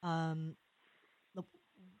 um,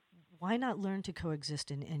 why not learn to coexist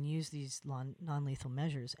and use these non-lethal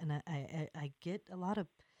measures? And I get a lot of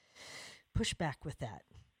pushback with that,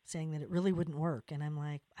 saying that it really wouldn't work. And I'm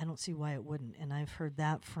like, I don't see why it wouldn't. And I've heard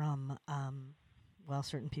that from,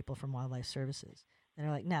 certain people from Wildlife Services that are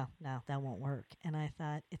like, no, that won't work. And I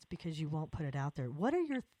thought, it's because you won't put it out there. What are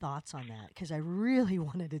your thoughts on that? Because I really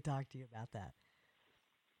wanted to talk to you about that.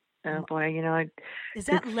 Oh Am, boy, is it's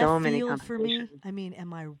that left so many field for me? conversations. I mean,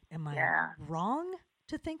 am I Yeah. wrong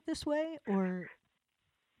to think this way, or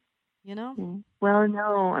you know? Well,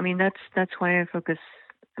 no, I mean that's why I focus.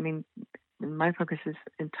 I mean, my focus is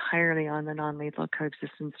entirely on the non-lethal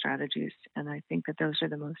coexistence strategies, and I think that those are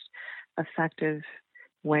the most effective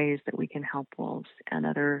ways that we can help wolves and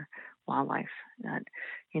other wildlife. That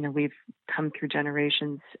we've come through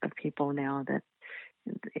generations of people now that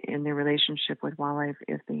in their relationship with wildlife,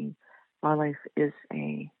 if the wildlife is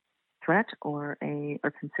a threat or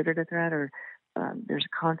considered a threat, or there's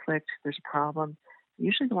a conflict, there's a problem,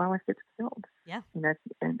 usually the wildlife gets killed. Yeah.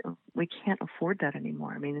 And we can't afford that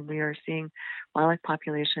anymore. I mean, we are seeing wildlife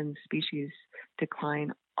populations, species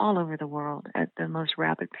decline all over the world at the most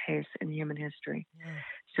rapid pace in human history. Yeah.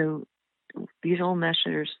 So these old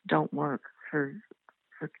measures don't work for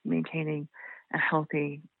maintaining a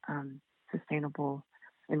healthy, sustainable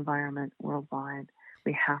environment worldwide.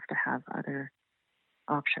 We have to have other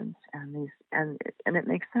options, and it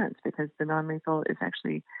makes sense because the non-lethal is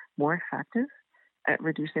actually more effective at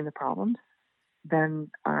reducing the problems than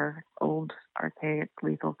our old archaic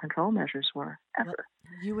lethal control measures were Well, ever.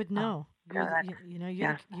 you would Um, know. so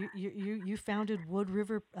yes, You founded Wood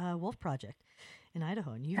River Wolf Project in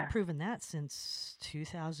Idaho, and you've yes, proven that since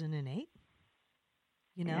 2008.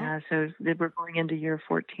 You know, yeah. So we're going into year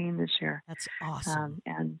 14 this year, that's awesome,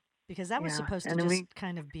 and because that was yeah, supposed to and then just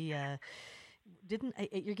kind of be a. Didn't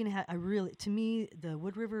you're gonna have? I really, to me, the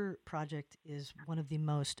Wood River Project is one of the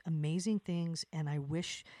most amazing things, and I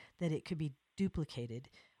wish that it could be duplicated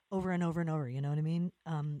over and over and over. You know what I mean?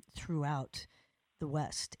 Throughout the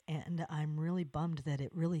West, and I'm really bummed that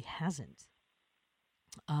it really hasn't.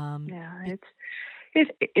 Um, yeah, be-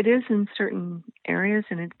 it is in certain areas,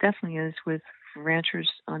 and it definitely is with ranchers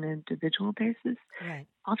on an individual basis. right.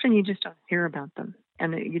 Often you just don't hear about them,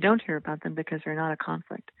 and you don't hear about them because they're not a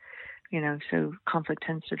conflict. So conflict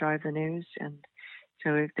tends to drive the news, and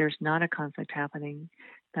so if there's not a conflict happening,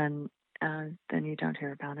 then then you don't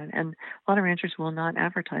hear about it. And a lot of ranchers will not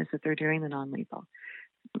advertise that they're doing the non-lethal.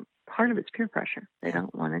 Part of it's peer pressure. They Yeah.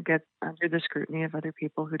 don't want to get under the scrutiny of other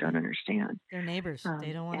people who don't understand. They're neighbors.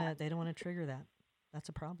 They don't want And to. They don't want to trigger that. That's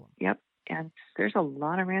a problem. yep, and there's a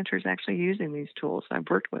lot of ranchers actually using these tools. I've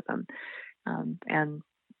worked with them, and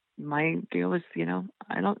my deal is,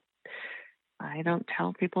 I don't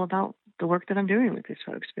tell people about the work that I'm doing with these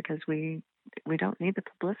folks because we we don't need the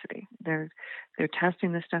publicity. They're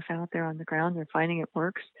testing this stuff out there on the ground. They're finding it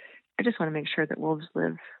works. I just want to make sure that wolves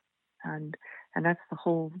live, and that's the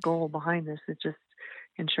whole goal behind this, is just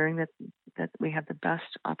ensuring that we have the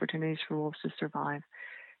best opportunities for wolves to survive.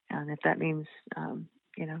 And if that means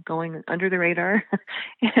going under the radar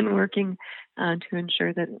and working to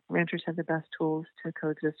ensure that ranchers have the best tools to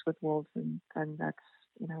coexist with wolves, and that's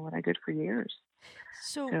what I did for years.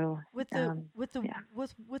 So So with the yeah.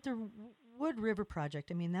 with the Wood River project,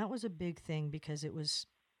 I mean that was a big thing because it was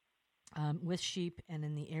with sheep, and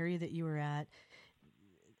in the area that you were at,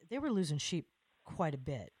 they were losing sheep quite a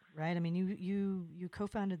bit, right? I mean, you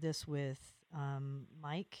co-founded this with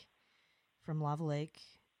Mike from Lava Lake,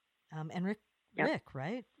 and Yep. Rick,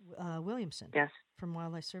 right? Williamson Yes. from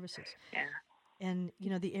Wildlife Services. Yeah. And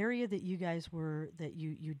the area that you guys were that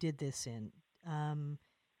you did this in, um,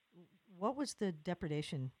 what was the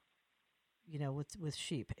depredation? With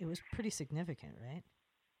sheep, it was pretty significant, right?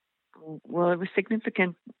 Well, it was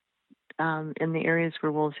significant in the areas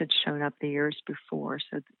where wolves had shown up the years before.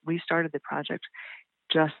 So we started the project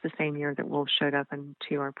just the same year that wolves showed up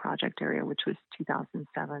into our project area, which was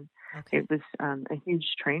 2007. Okay. It was a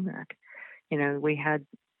huge train wreck. We had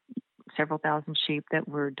several thousand sheep that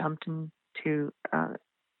were dumped into,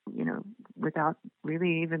 without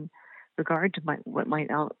really even regard to what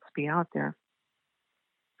might else be out there.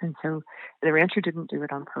 And so the rancher didn't do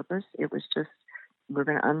it on purpose. It was just, we're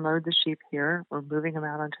going to unload the sheep here. We're moving them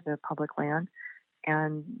out onto the public land.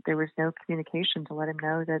 And there was no communication to let him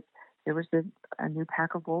know that there was a new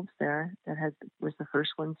pack of wolves there that was the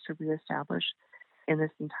first ones to reestablish in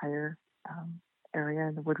this entire area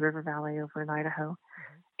in the Wood River Valley over in Idaho.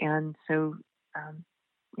 Mm-hmm. And so,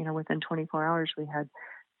 within 24 hours, we had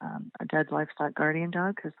a dead livestock guardian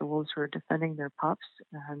dog because the wolves were defending their pups.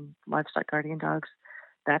 And livestock guardian dogs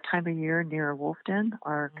that time of year near a wolf den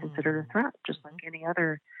are considered a threat, just like any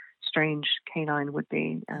other strange canine would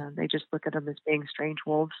be. They just look at them as being strange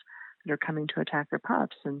wolves that are coming to attack their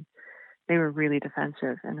pups. And they were really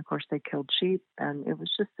defensive. And of course, they killed sheep, and it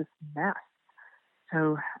was just this mess.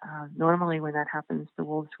 So normally when that happens, the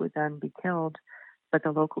wolves would then be killed. But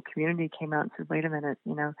the local community came out and said, wait a minute,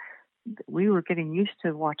 we were getting used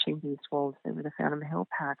to watching these wolves. They were the Phantom Hill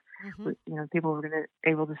pack. Mm-hmm. People were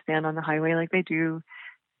able to stand on the highway like they do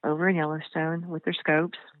over in Yellowstone with their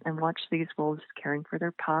scopes and watch these wolves caring for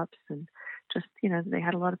their pups. And just, they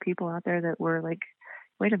had a lot of people out there that were like,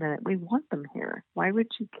 wait a minute, we want them here. Why would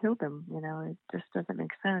you kill them? It just doesn't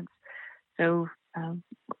make sense. So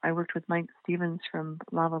I worked with Mike Stevens from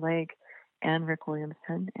Lava Lake and Rick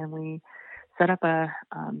Williamson, and we set up a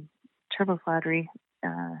turboflattery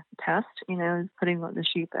test, putting the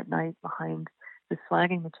sheep at night behind this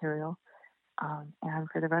flagging material. And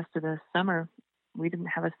for the rest of the summer, we didn't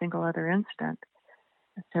have a single other incident.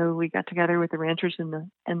 So we got together with the ranchers in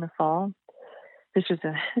the fall. This is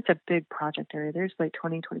it's a big project area. There's like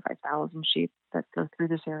 25,000 sheep that go through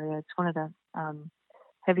this area. It's one of the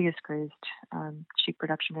heaviest grazed sheep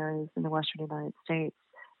production areas in the western United States.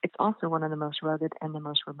 It's also one of the most rugged and the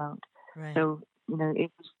most remote. Right. So,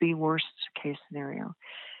 it was the worst case scenario.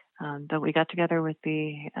 But we got together with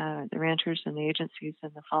the ranchers and the agencies in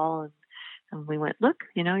the fall, and we went, look,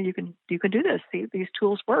 you can do this. See, these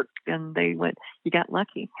tools work. And they went, you got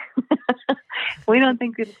lucky. We don't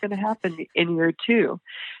think it's going to happen in year 2.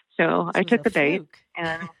 So I took the bait,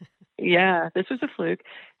 and this was a fluke.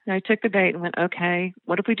 And I took the bait and went, okay,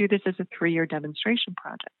 what if we do this as a 3-year demonstration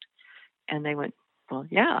project? And they went, well,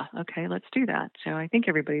 yeah, okay, let's do that. So I think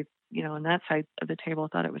everybody, on that side of the table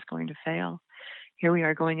thought it was going to fail. Here we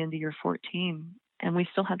are going into year 14, and we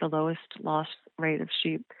still have the lowest loss rate of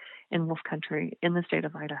sheep in wolf country in the state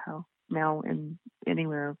of Idaho, now in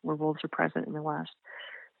anywhere where wolves are present in the West.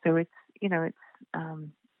 So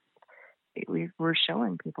we're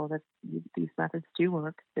showing people that these methods do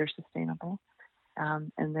work. They're sustainable,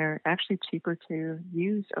 and they're actually cheaper to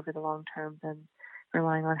use over the long term than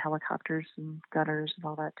relying on helicopters and gunners and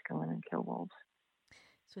all that to go in and kill wolves.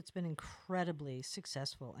 So it's been incredibly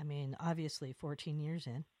successful. I mean, obviously 14 years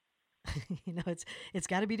in, it's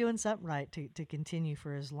got to be doing something right to continue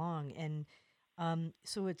for as long. And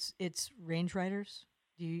so it's range riders.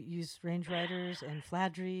 Do you use range riders and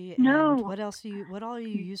Fladry? No. And what all are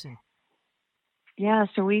you using? Yeah,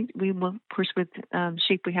 so we of course with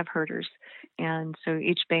sheep we have herders, and so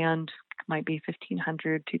each band might be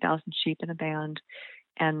 1,500, 2,000 sheep in a band.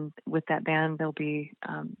 And with that band, there'll be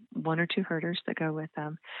 1 or 2 herders that go with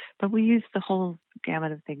them. But we use the whole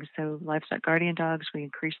gamut of things. So livestock guardian dogs, we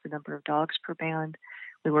increased the number of dogs per band.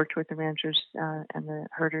 We worked with the ranchers and the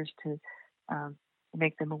herders to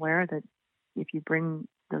make them aware that if you bring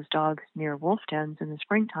those dogs near wolf dens in the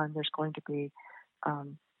springtime, there's going to be,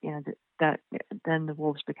 that then the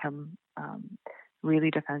wolves become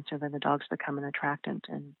really defensive and the dogs become an attractant,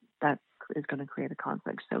 and that is going to create a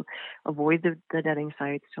conflict. So avoid the denning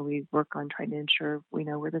sites. So we work on trying to ensure we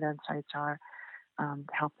know where the den sites are,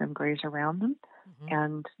 help them graze around them,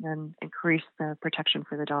 and then increase the protection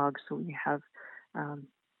for the dogs. So we have,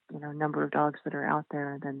 a number of dogs that are out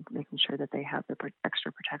there, and then making sure that they have the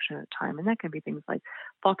extra protection at the time. And that can be things like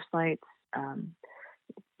fox lights.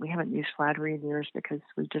 We haven't used flattery in years because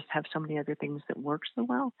we just have so many other things that work so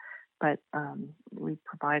well. But we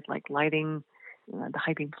provide like lighting, the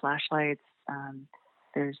hyping flashlights.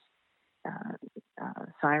 There's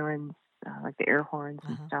sirens, like the air horns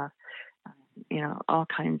and stuff. All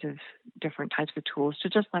kinds of different types of tools to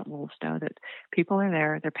just let wolves know that people are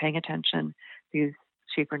there, they're paying attention, these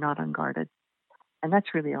sheep are not unguarded. And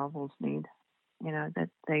that's really all wolves need, that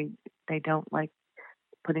they don't like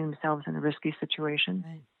putting themselves in a risky situation.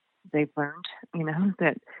 Right. They've learned,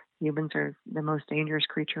 that humans are the most dangerous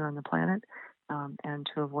creature on the planet, and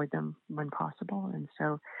to avoid them when possible. And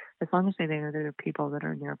so as long as they know there are people that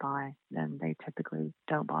are nearby, then they typically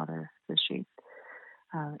don't bother the sheep.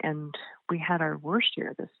 And we had our worst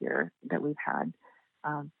year this year that we've had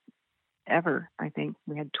ever. I think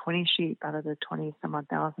we had 20 sheep out of the 20 some odd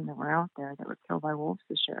thousand that were out there that were killed by wolves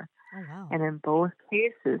this year. Oh, wow. And in both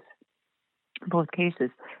cases,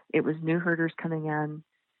 it was new herders coming in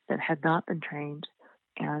that had not been trained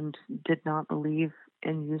and did not believe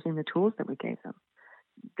in using the tools that we gave them.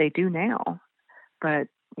 They do now, but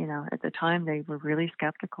at the time they were really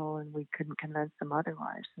skeptical and we couldn't convince them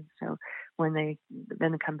otherwise. And so when they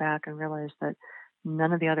then come back and realize that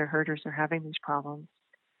none of the other herders are having these problems,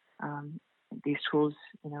 these tools,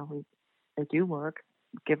 they do work,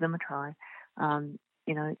 give them a try.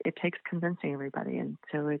 It takes convincing everybody. And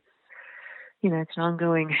so it's an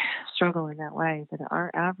ongoing struggle in that way. But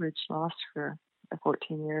our average loss for the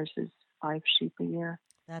 14 years is 5 sheep a year.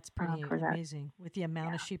 That's pretty amazing with the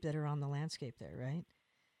amount of sheep that are on the landscape there, right?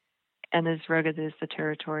 And as rugged as the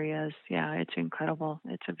territory is, it's incredible.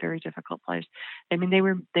 It's a very difficult place. I mean, they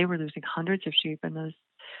were losing hundreds of sheep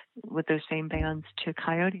with those same bands to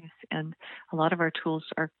coyotes, and a lot of our tools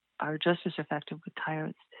are just as effective with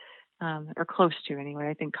coyotes, or close to anyway.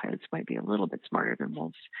 I think coyotes might be a little bit smarter than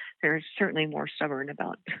wolves. They're certainly more stubborn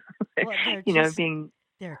about,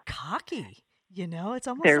 they're cocky. It's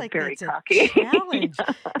almost they're like very it's cocky. A challenge.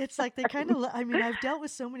 It's like they kind of. I've dealt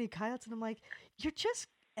with so many coyotes, and I'm like, you're just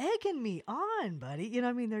egging me on, buddy.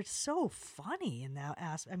 They're so funny in that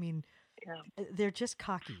aspect. They're just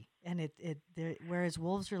cocky, and whereas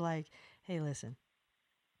wolves are like, hey, listen,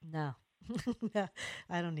 no, no,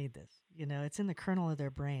 I don't need this. It's in the kernel of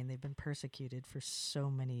their brain. They've been persecuted for so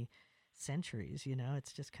many centuries.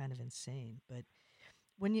 It's just kind of insane. But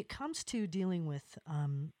when it comes to dealing with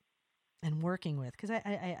and working with, because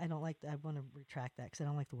I don't like, I want to retract that because I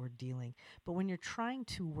don't like the word dealing. But when you're trying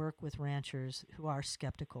to work with ranchers who are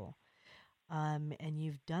skeptical, and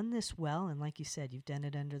you've done this well, and like you said, you've done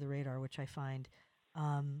it under the radar, which I find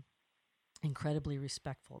incredibly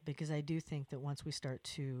respectful, because I do think that once we start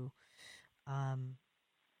to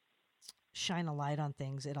shine a light on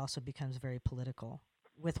things, it also becomes very political.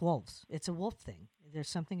 With wolves, it's a wolf thing. There's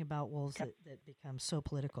something about wolves that becomes so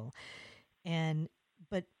political,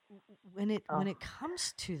 but when it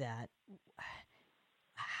comes to that,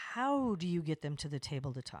 how do you get them to the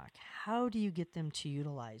table to talk? How do you get them to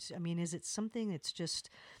utilize? Is it something that's just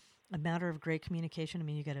a matter of great communication?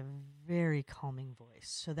 You got a very calming voice,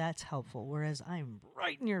 so that's helpful. Whereas I'm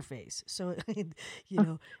right in your face, so it's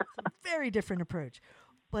a very different approach.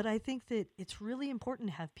 But I think that it's really important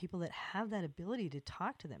to have people that have that ability to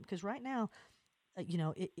talk to them, because right now,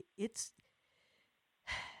 it's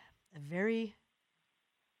a very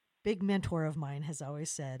big mentor of mine has always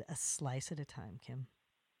said, a slice at a time, Kim.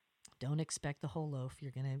 Don't expect the whole loaf.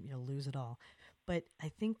 You'll lose it all. But I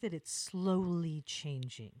think that it's slowly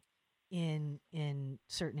changing in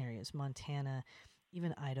certain areas, Montana,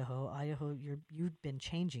 even Idaho. You've been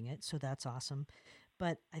changing it, so that's awesome.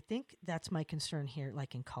 But I think that's my concern here,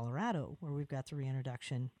 like in Colorado, where we've got the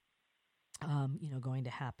reintroduction, going to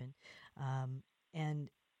happen, and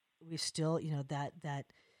we still,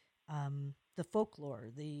 the folklore,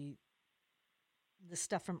 the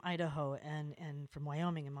stuff from Idaho and from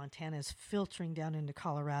Wyoming and Montana is filtering down into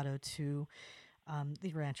Colorado to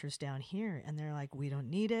the ranchers down here, and they're like, we don't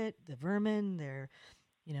need it. The vermin,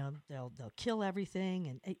 they'll kill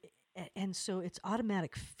everything, and so it's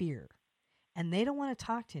automatic fear, and they don't want to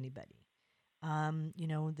talk to anybody.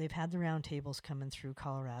 They've had the round tables coming through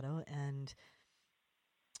Colorado, and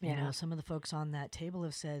Yeah. Some of the folks on that table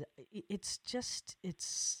have said it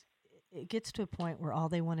gets to a point where all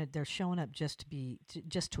they wanted, they're showing up just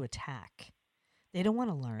to attack. They don't want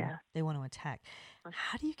to learn. Yeah. They want to attack.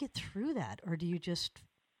 How do you get through that? Or do you just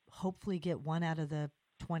hopefully get one out of the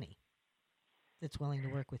 20 that's willing to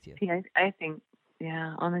work with you? See, I think,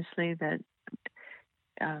 yeah, honestly, that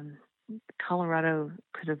um, Colorado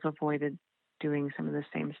could have avoided doing some of the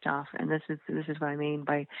same stuff, and this is what I mean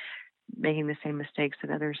by making the same mistakes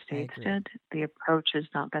that other states did. The approach has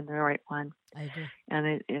not been the right one. I agree. And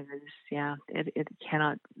it is, yeah, it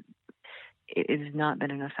cannot, it has not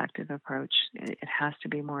been an effective approach. It has to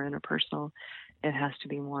be more interpersonal. It has to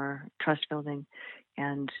be more trust building,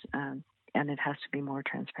 and it has to be more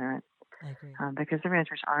transparent. I agree. Because the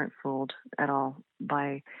ranchers aren't fooled at all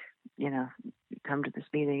by, come to this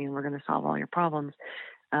meeting and we're going to solve all your problems.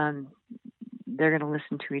 They're going to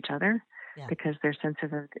listen to each other because their sense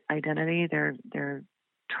of identity, their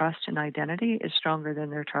trust in identity is stronger than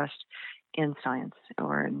their trust in science,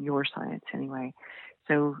 or in your science anyway.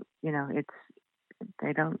 So,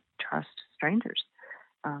 they don't trust strangers,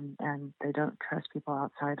 and they don't trust people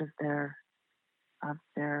outside of their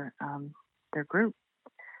group,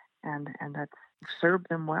 and that's served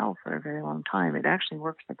them well for a very long time. It actually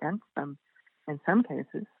works against them in some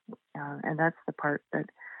cases, and that's the part that,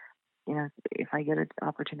 if I get an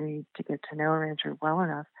opportunity to get to know a rancher well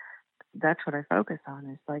enough, that's what I focus on,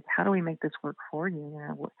 is like, how do we make this work for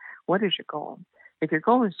you? What is your goal? If your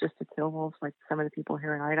goal is just to kill wolves, like some of the people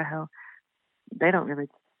here in Idaho, they don't really,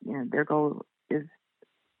 their goal is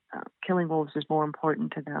killing wolves is more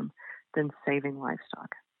important to them than saving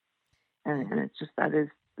livestock. And it's just, that is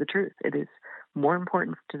the truth. It is more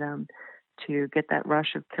important to them to get that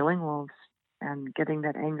rush of killing wolves and getting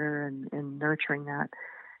that anger and nurturing that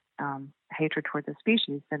hatred toward the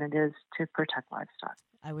species than it is to protect livestock.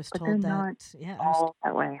 I was told that.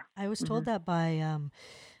 That way. I was told that by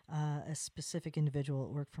a specific individual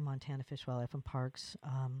that worked for Montana Fish, Wildlife, and Parks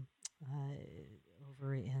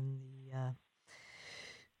over in the.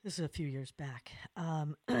 This is a few years back,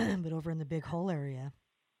 but over in the Big Hole area.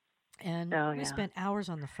 And we spent hours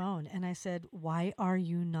on the phone, and I said, why are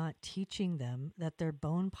you not teaching them that their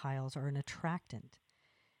bone piles are an attractant?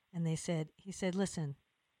 And he said, listen,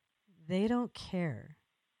 they don't care.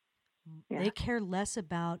 Yeah. They care less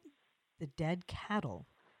about the dead cattle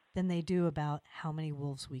than they do about how many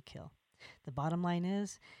wolves we kill. The bottom line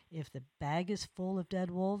is, if the bag is full of dead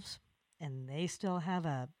wolves and they still have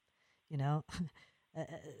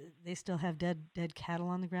they still have dead cattle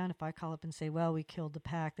on the ground, if I call up and say, well, we killed the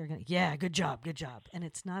pack, they're going to, yeah, good job. And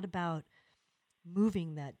it's not about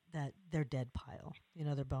moving that their dead pile,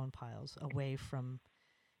 their bone piles away from,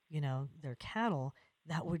 their cattle.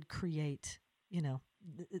 That would create,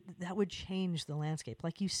 that would change the landscape.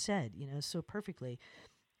 Like you said, so perfectly,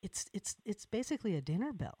 it's basically a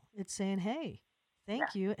dinner bell. It's saying, hey,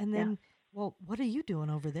 thank you. And then, well, what are you doing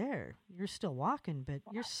over there? You're still walking, but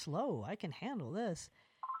you're slow. I can handle this.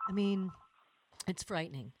 I mean, it's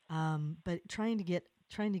frightening. But trying to get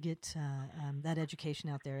that education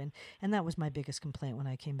out there, and that was my biggest complaint when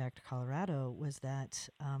I came back to Colorado, was that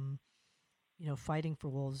fighting for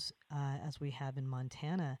wolves as we have in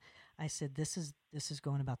Montana. I said, this is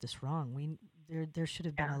going about this wrong. There should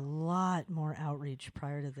have been a lot more outreach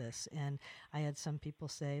prior to this. And I had some people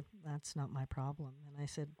say, that's not my problem. And I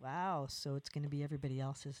said, wow, so it's going to be everybody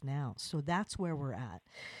else's now. So that's where we're at.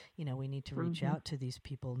 We need to reach out to these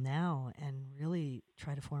people now and really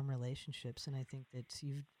try to form relationships. And I think that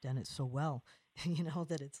you've done it so well,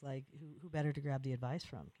 that it's like, who better to grab the advice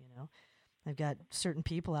from, I've got certain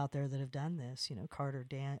people out there that have done this, Carter,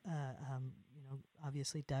 Dan,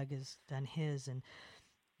 obviously Doug has done his, and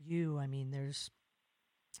I mean, there's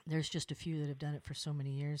just a few that have done it for so many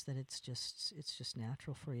years that it's just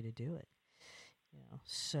natural for you to do it.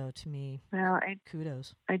 So to me, well,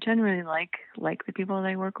 kudos. I generally like the people that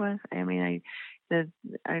I work with. I mean,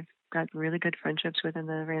 I've got really good friendships within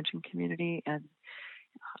the ranching community, and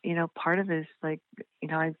part of it is like,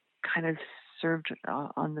 I've kind of served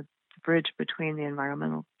on the bridge between the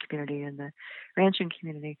environmental community and the ranching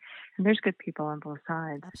community, and there's good people on both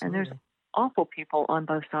sides. Absolutely. And there's awful people on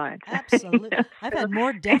both sides. Absolutely. I've had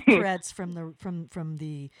more death threats from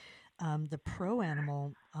the pro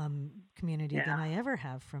animal community than I ever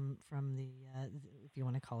have from the if you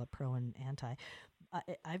want to call it pro and anti.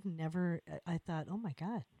 I've never. I thought, oh my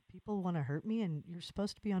God, people want to hurt me, and you're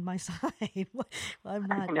supposed to be on my side. I'm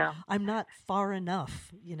not. I'm not far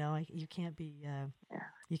enough. You can't be.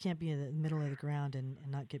 You can't be in the middle of the ground and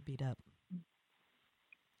not get beat up.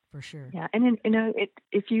 for sure. Yeah, and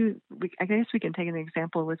I guess we can take an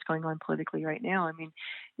example of what's going on politically right now. I mean,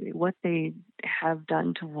 what they have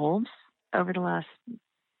done to wolves over the last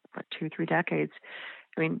 2, 3 decades.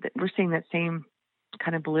 I mean, we're seeing that same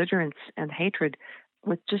kind of belligerence and hatred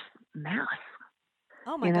with just mass.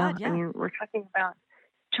 Oh my God, I yeah. mean, we're talking about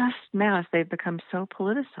just mask. They've become so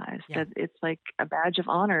politicized Yeah. that it's like a badge of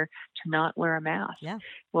honor to not wear a mask. Yeah.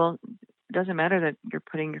 Well, it doesn't matter that you're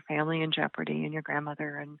putting your family in jeopardy and your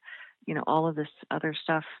grandmother and, all of this other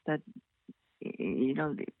stuff that,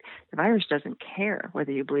 the virus doesn't care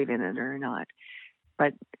whether you believe in it or not,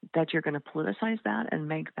 but that you're going to politicize that and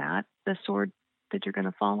make that the sword that you're going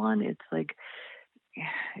to fall on. It's like,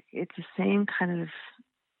 it's the same kind of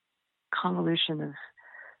convolution of,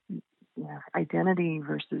 identity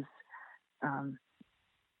versus, um,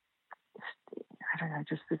 I don't know,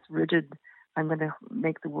 just this rigid. I'm going to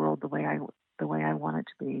make the world the way I want it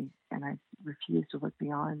to be, and I refuse to look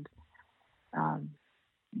beyond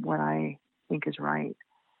what I think is right.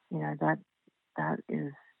 That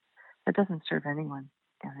doesn't serve anyone,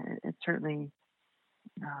 and it certainly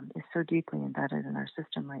is so deeply embedded in our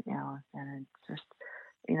system right now, and it's just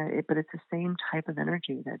but it's the same type of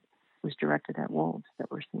energy that was directed at wolves that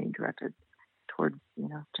we're seeing directed toward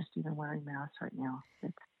just even wearing masks right now.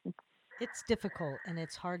 It's difficult, and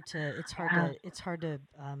it's hard to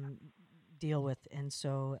deal with, and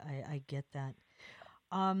so I get that.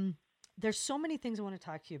 There's so many things I want to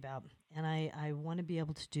talk to you about, and I want to be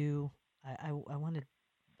able to do.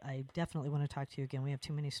 I definitely want to talk to you again. We have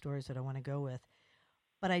too many stories that I want to go with,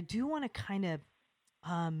 but I do want to kind of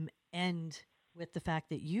end with the fact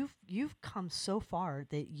that you've come so far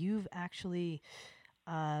that you've actually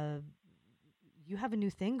you have a new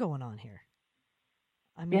thing going on here.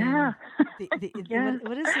 I mean, Yeah. Yeah.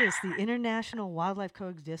 what is this? The International Wildlife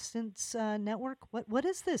Coexistence Network? What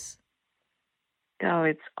is this? Oh,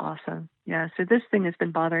 it's awesome. Yeah. So this thing has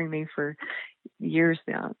been bothering me for years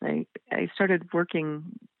now. I started working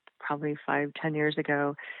probably 5, 10 years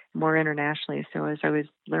ago, more internationally. So as I was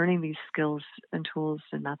learning these skills and tools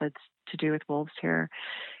and methods to do with wolves here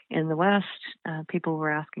in the West, people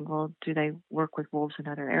were asking, well, do they work with wolves in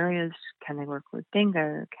other areas? Can they work with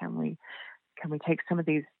dingo? Can we take some of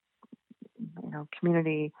these,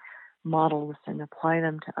 community models and apply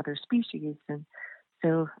them to other species? And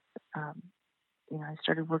so, I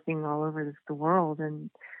started working all over the world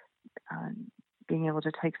and being able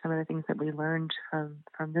to take some of the things that we learned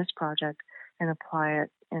from this project and apply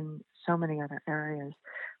it in so many other areas.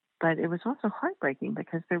 But it was also heartbreaking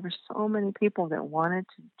because there were so many people that wanted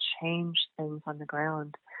to change things on the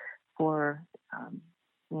ground for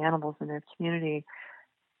the animals in their community,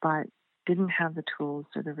 but didn't have the tools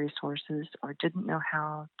or the resources or didn't know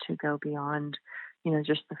how to go beyond,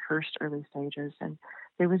 just the first early stages. And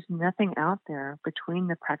there was nothing out there between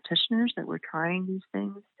the practitioners that were trying these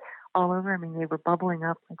things all over. I mean, they were bubbling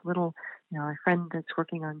up like little, a friend that's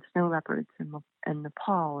working on snow leopards in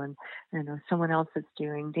Nepal, and someone else that's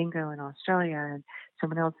doing dingo in Australia, and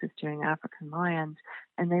someone else that's doing African lions,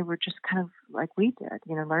 and they were just kind of like we did,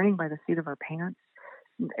 learning by the seat of our pants,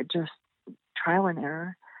 just trial and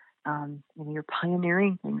error. You're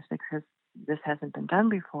pioneering things because this hasn't been done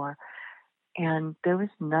before, and there was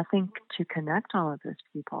nothing to connect all of those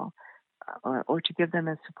people, or to give them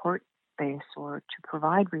a support base or to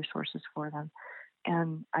provide resources for them.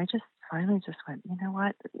 And I just finally just went, you know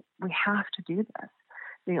what? We have to do this.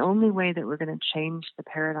 The only way that we're going to change the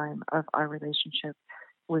paradigm of our relationship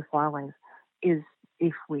with wildlife is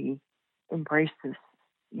if we embrace this,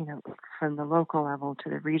 from the local level to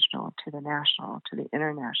the regional, to the national, to the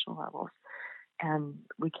international levels. And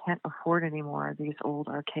we can't afford anymore these old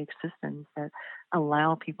archaic systems that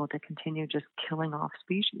allow people to continue just killing off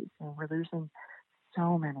species. And we're losing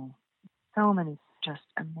so many just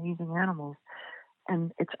amazing animals.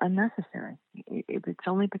 And it's unnecessary. It's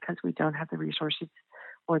only because we don't have the resources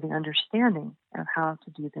or the understanding of how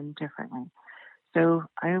to do them differently. So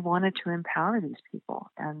I wanted to empower these people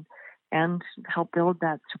and help build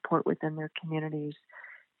that support within their communities.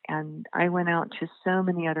 And I went out to so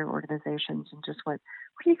many other organizations and just went,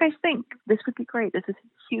 what do you guys think? This would be great. This is a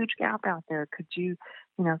huge gap out there. Could you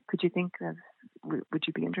think of, would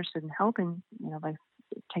you be interested in helping, by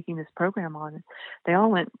taking this program on? They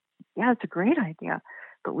all went, yeah, it's a great idea,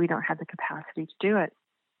 but we don't have the capacity to do it.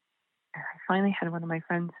 And I finally had one of my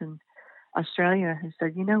friends in Australia who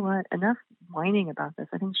said, you know what, enough whining about this.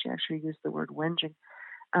 I think she actually used the word whinging.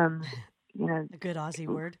 A good Aussie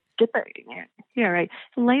word. Get that, yeah, right.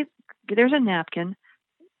 There's a napkin.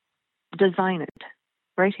 Design it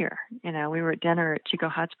right here. We were at dinner at Chico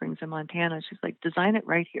Hot Springs in Montana. She's like, design it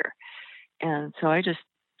right here. And so I just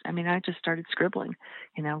I just started scribbling.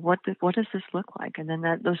 What does this look like? And then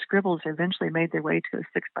those scribbles eventually made their way to a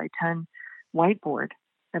 6x10 whiteboard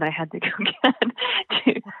that I had to go get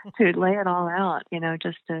to lay it all out.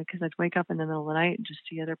 Just because I'd wake up in the middle of the night and just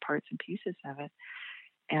see other parts and pieces of it.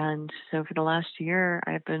 And so for the last year,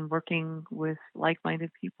 I've been working with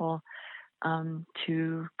like-minded people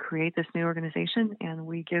to create this new organization, and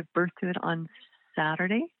we give birth to it on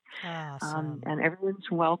Saturday. Awesome. And everyone's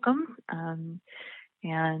welcome.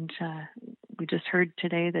 And we just heard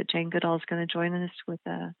today that Jane Goodall is going to join us with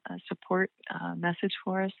a support message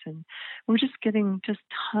for us. And we're just getting just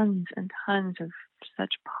tons and tons of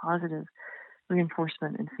such positive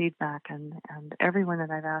reinforcement and feedback. And everyone that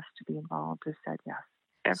I've asked to be involved has said yes,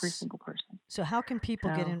 every single person. So how can people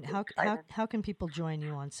get in? How can people join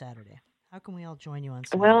you on Saturday? How can we all join you on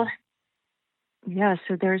Saturday? Well, yeah,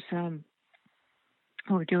 so there's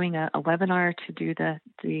we're doing a webinar to do the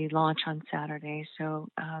launch on Saturday. So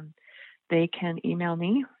they can email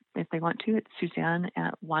me if they want to. It's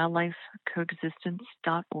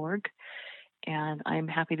Suzanne@wildlifecoexistence.org. And I'm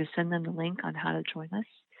happy to send them the link on how to join us.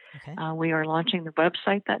 Okay. We are launching the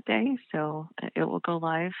website that day, so it will go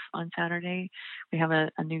live on Saturday. We have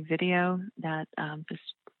a new video that this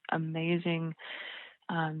amazing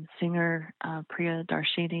singer, Priya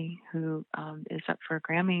Darshini, who is up for a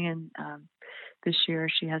Grammy, and this year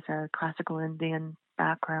she has a classical Indian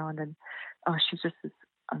background, and she's just this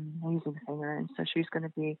amazing singer, and so she's going to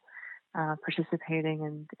be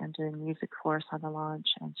participating and doing music for us on the launch,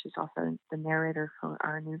 and she's also the narrator for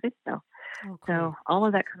our new video. Oh, so all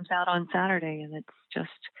of that comes out on Saturday, and it's just,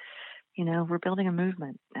 we're building a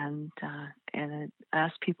movement, and it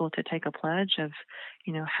asks people to take a pledge of,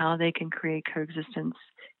 how they can create coexistence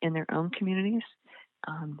in their own communities,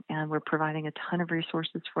 and we're providing a ton of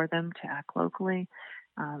resources for them to act locally,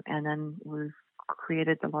 and then we've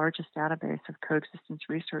created the largest database of coexistence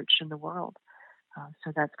research in the world.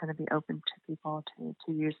 So that's going to be open to people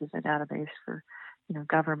to use as a database for,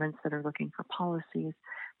 governments that are looking for policies.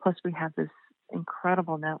 Plus, we have this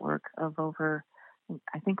incredible network of over,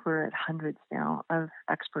 I think we're at hundreds now, of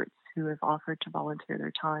experts who have offered to volunteer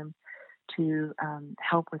their time to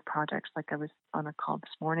help with projects. Like I was on a call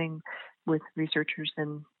this morning with researchers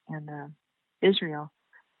in Israel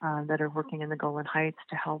that are working in the Golan Heights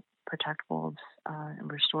to help protect wolves and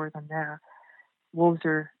restore them there. Wolves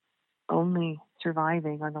are only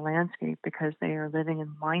surviving on the landscape because they are living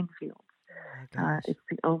in minefields. It's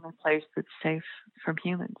the only place that's safe from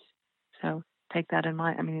humans. So take that in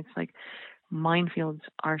mind. It's like minefields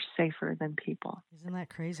are safer than people. Isn't that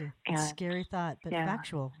crazy? It's a scary thought, but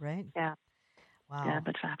factual, right? Yeah. Wow. Yeah,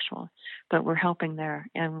 but factual. But we're helping there,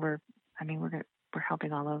 and we're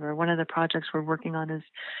helping all over. One of the projects we're working on is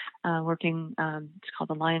it's called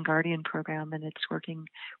the Lion Guardian Program, and it's working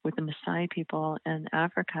with the Maasai people in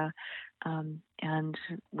Africa. And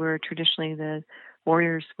where traditionally the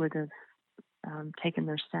warriors would have taken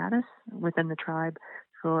their status within the tribe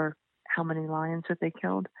for how many lions that they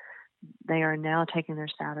killed, they are now taking their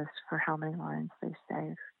status for how many lions they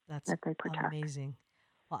save, that they protect. Amazing.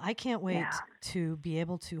 Well, I can't wait to be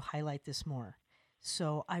able to highlight this more.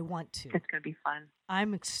 So I want to. It's going to be fun.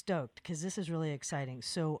 I'm stoked because this is really exciting.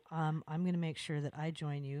 So I'm going to make sure that I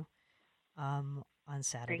join you on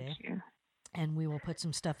Saturday. Thank you. And we will put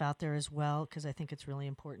some stuff out there as well because I think it's really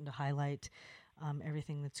important to highlight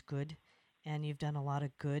everything that's good. And you've done a lot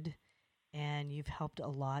of good, and you've helped a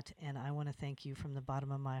lot. And I want to thank you from the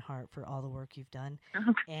bottom of my heart for all the work you've done.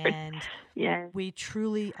 And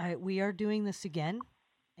we are doing this again.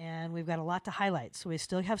 And we've got a lot to highlight. So we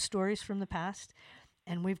still have stories from the past,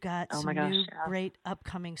 and we've got some new great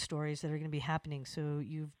upcoming stories that are going to be happening. So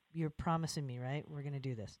you're promising me, right? We're going to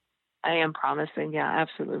do this. I am promising. Yeah,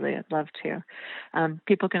 absolutely. I'd love to.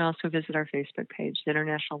 People can also visit our Facebook page. The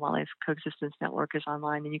International Wildlife Coexistence Network is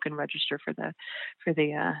online, and you can register for the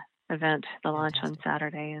event, the launch on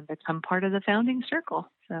Saturday, and become part of the founding circle.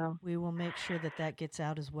 So we will make sure that gets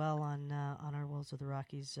out as well on our Wolves of the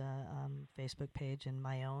Rockies Facebook page and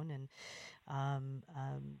my own, and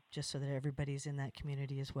just so that everybody's in that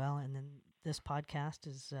community as well. And then this podcast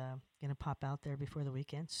is going to pop out there before the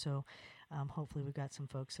weekend. So hopefully we've got some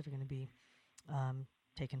folks that are going to be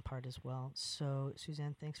taking part as well. So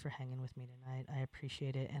Suzanne, thanks for hanging with me tonight. I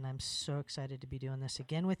appreciate it, and I'm so excited to be doing this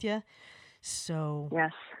again with you. So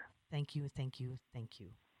yes. Thank you, thank you, thank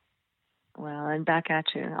you. Well, and back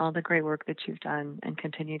at you, all the great work that you've done and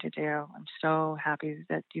continue to do. I'm so happy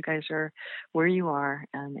that you guys are where you are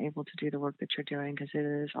and able to do the work that you're doing, because it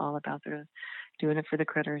is all about doing it for the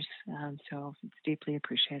critters. So it's deeply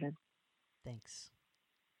appreciated. Thanks.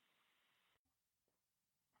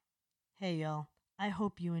 Hey, y'all. I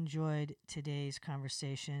hope you enjoyed today's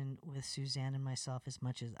conversation with Suzanne and myself as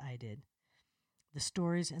much as I did. The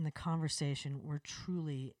stories and the conversation were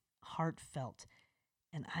truly heartfelt,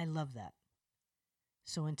 and I love that.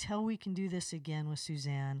 So until we can do this again with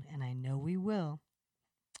Suzanne, and I know we will,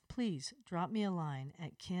 please drop me a line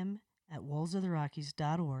at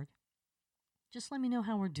kim@wolvesoftherockies.org. Just let me know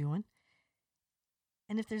how we're doing.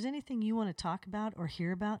 And if there's anything you want to talk about or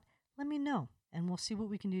hear about, let me know, and we'll see what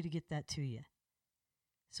we can do to get that to you.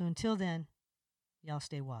 So until then, y'all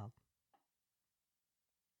stay wild.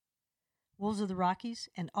 Wolves of the Rockies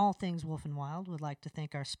and all things Wolf and Wild would like to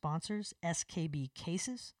thank our sponsors, SKB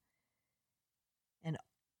Cases and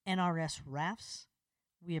NRS Rafts.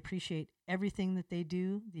 We appreciate everything that they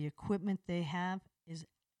do. The equipment they have is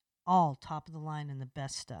all top of the line and the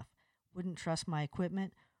best stuff. Wouldn't trust my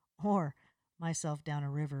equipment or myself down a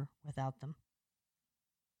river without them.